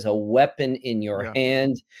this as a weapon in your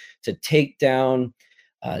hand to take down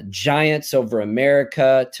giants over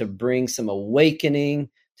America, to bring some awakening,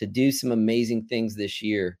 to do some amazing things this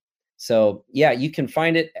year. So you can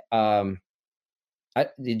find it.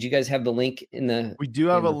 Did you guys have the link in the? We do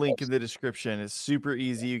have a link in the description. It's super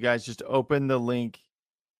easy. You guys just open the link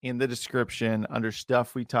in the description under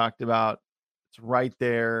stuff we talked about. It's right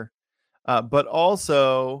there. But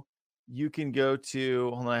also you can go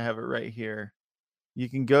to, hold on, I have it right here. You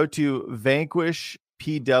can go to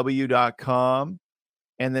vanquishpw.com,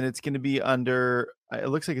 and then it's going to be under, it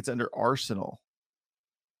looks like it's under Arsenal.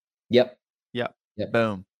 Yep.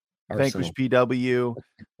 Boom.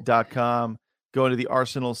 vanquishpw.com. Go into the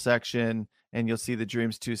Arsenal section and you'll see the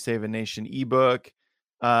Dreams to Save a Nation ebook.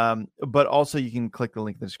 But also you can click the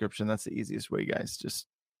link in the description. That's the easiest way, guys.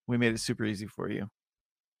 We made it super easy for you.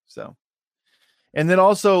 So, and then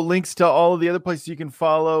also links to all of the other places you can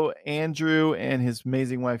follow Andrew and his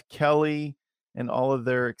amazing wife, Kelly, and all of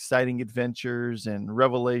their exciting adventures and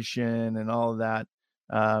revelation and all of that.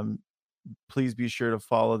 Please be sure to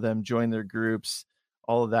follow them, join their groups,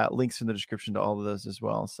 all of that. Links in the description to all of those as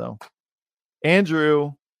well. So,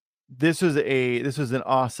 Andrew, this was an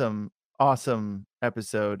awesome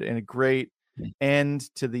episode and a great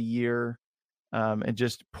end to the year, and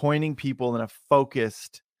just pointing people in a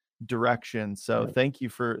focused direction. So thank you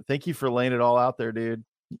for laying it all out there, dude.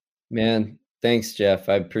 Man, thanks, Jeff.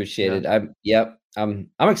 I appreciate it.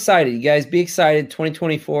 I'm excited. You guys be excited.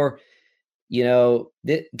 2024.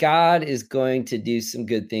 God is going to do some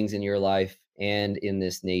good things in your life and in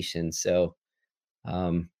this nation. So,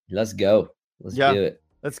 let's go. Let's do it.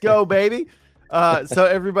 Let's go, baby. So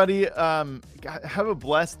everybody, have a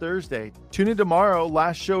blessed Thursday. Tune in tomorrow,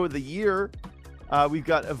 last show of the year. We've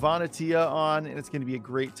got Ivana Tia on, and it's going to be a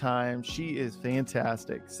great time. She is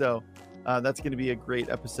fantastic. So that's going to be a great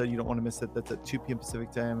episode. You don't want to miss it. That's at 2 p.m.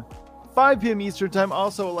 Pacific time, 5 p.m. Eastern time.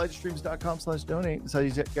 Also, ElijahStreams.com/donate. That's how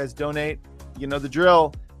you guys donate. You know the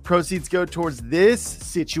drill. Proceeds go towards this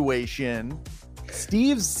situation,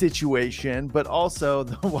 Steve's situation, but also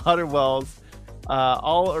the water wells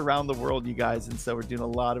all around the world, you guys. And so we're doing a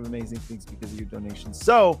lot of amazing things because of your donations.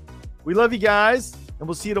 So we love you guys, and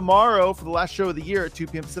we'll see you tomorrow for the last show of the year at 2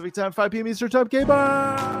 p.m. Pacific time, 5 p.m. Eastern time. Okay,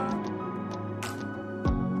 bye.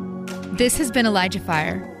 This has been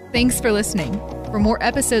ElijahFire. Thanks for listening. For more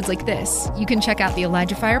episodes like this, you can check out the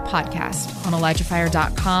ElijahFire podcast on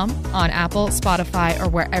ElijahFire.com, on Apple, Spotify, or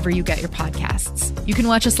wherever you get your podcasts. You can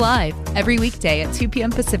watch us live every weekday at 2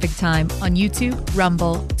 p.m. Pacific time on YouTube,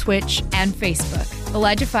 Rumble, Twitch, and Facebook.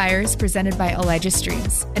 ElijahFire is presented by Elijah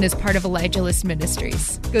Streams and is part of Elijah List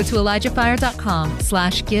Ministries. Go to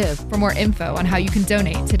ElijahFire.com/give for more info on how you can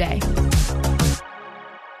donate today.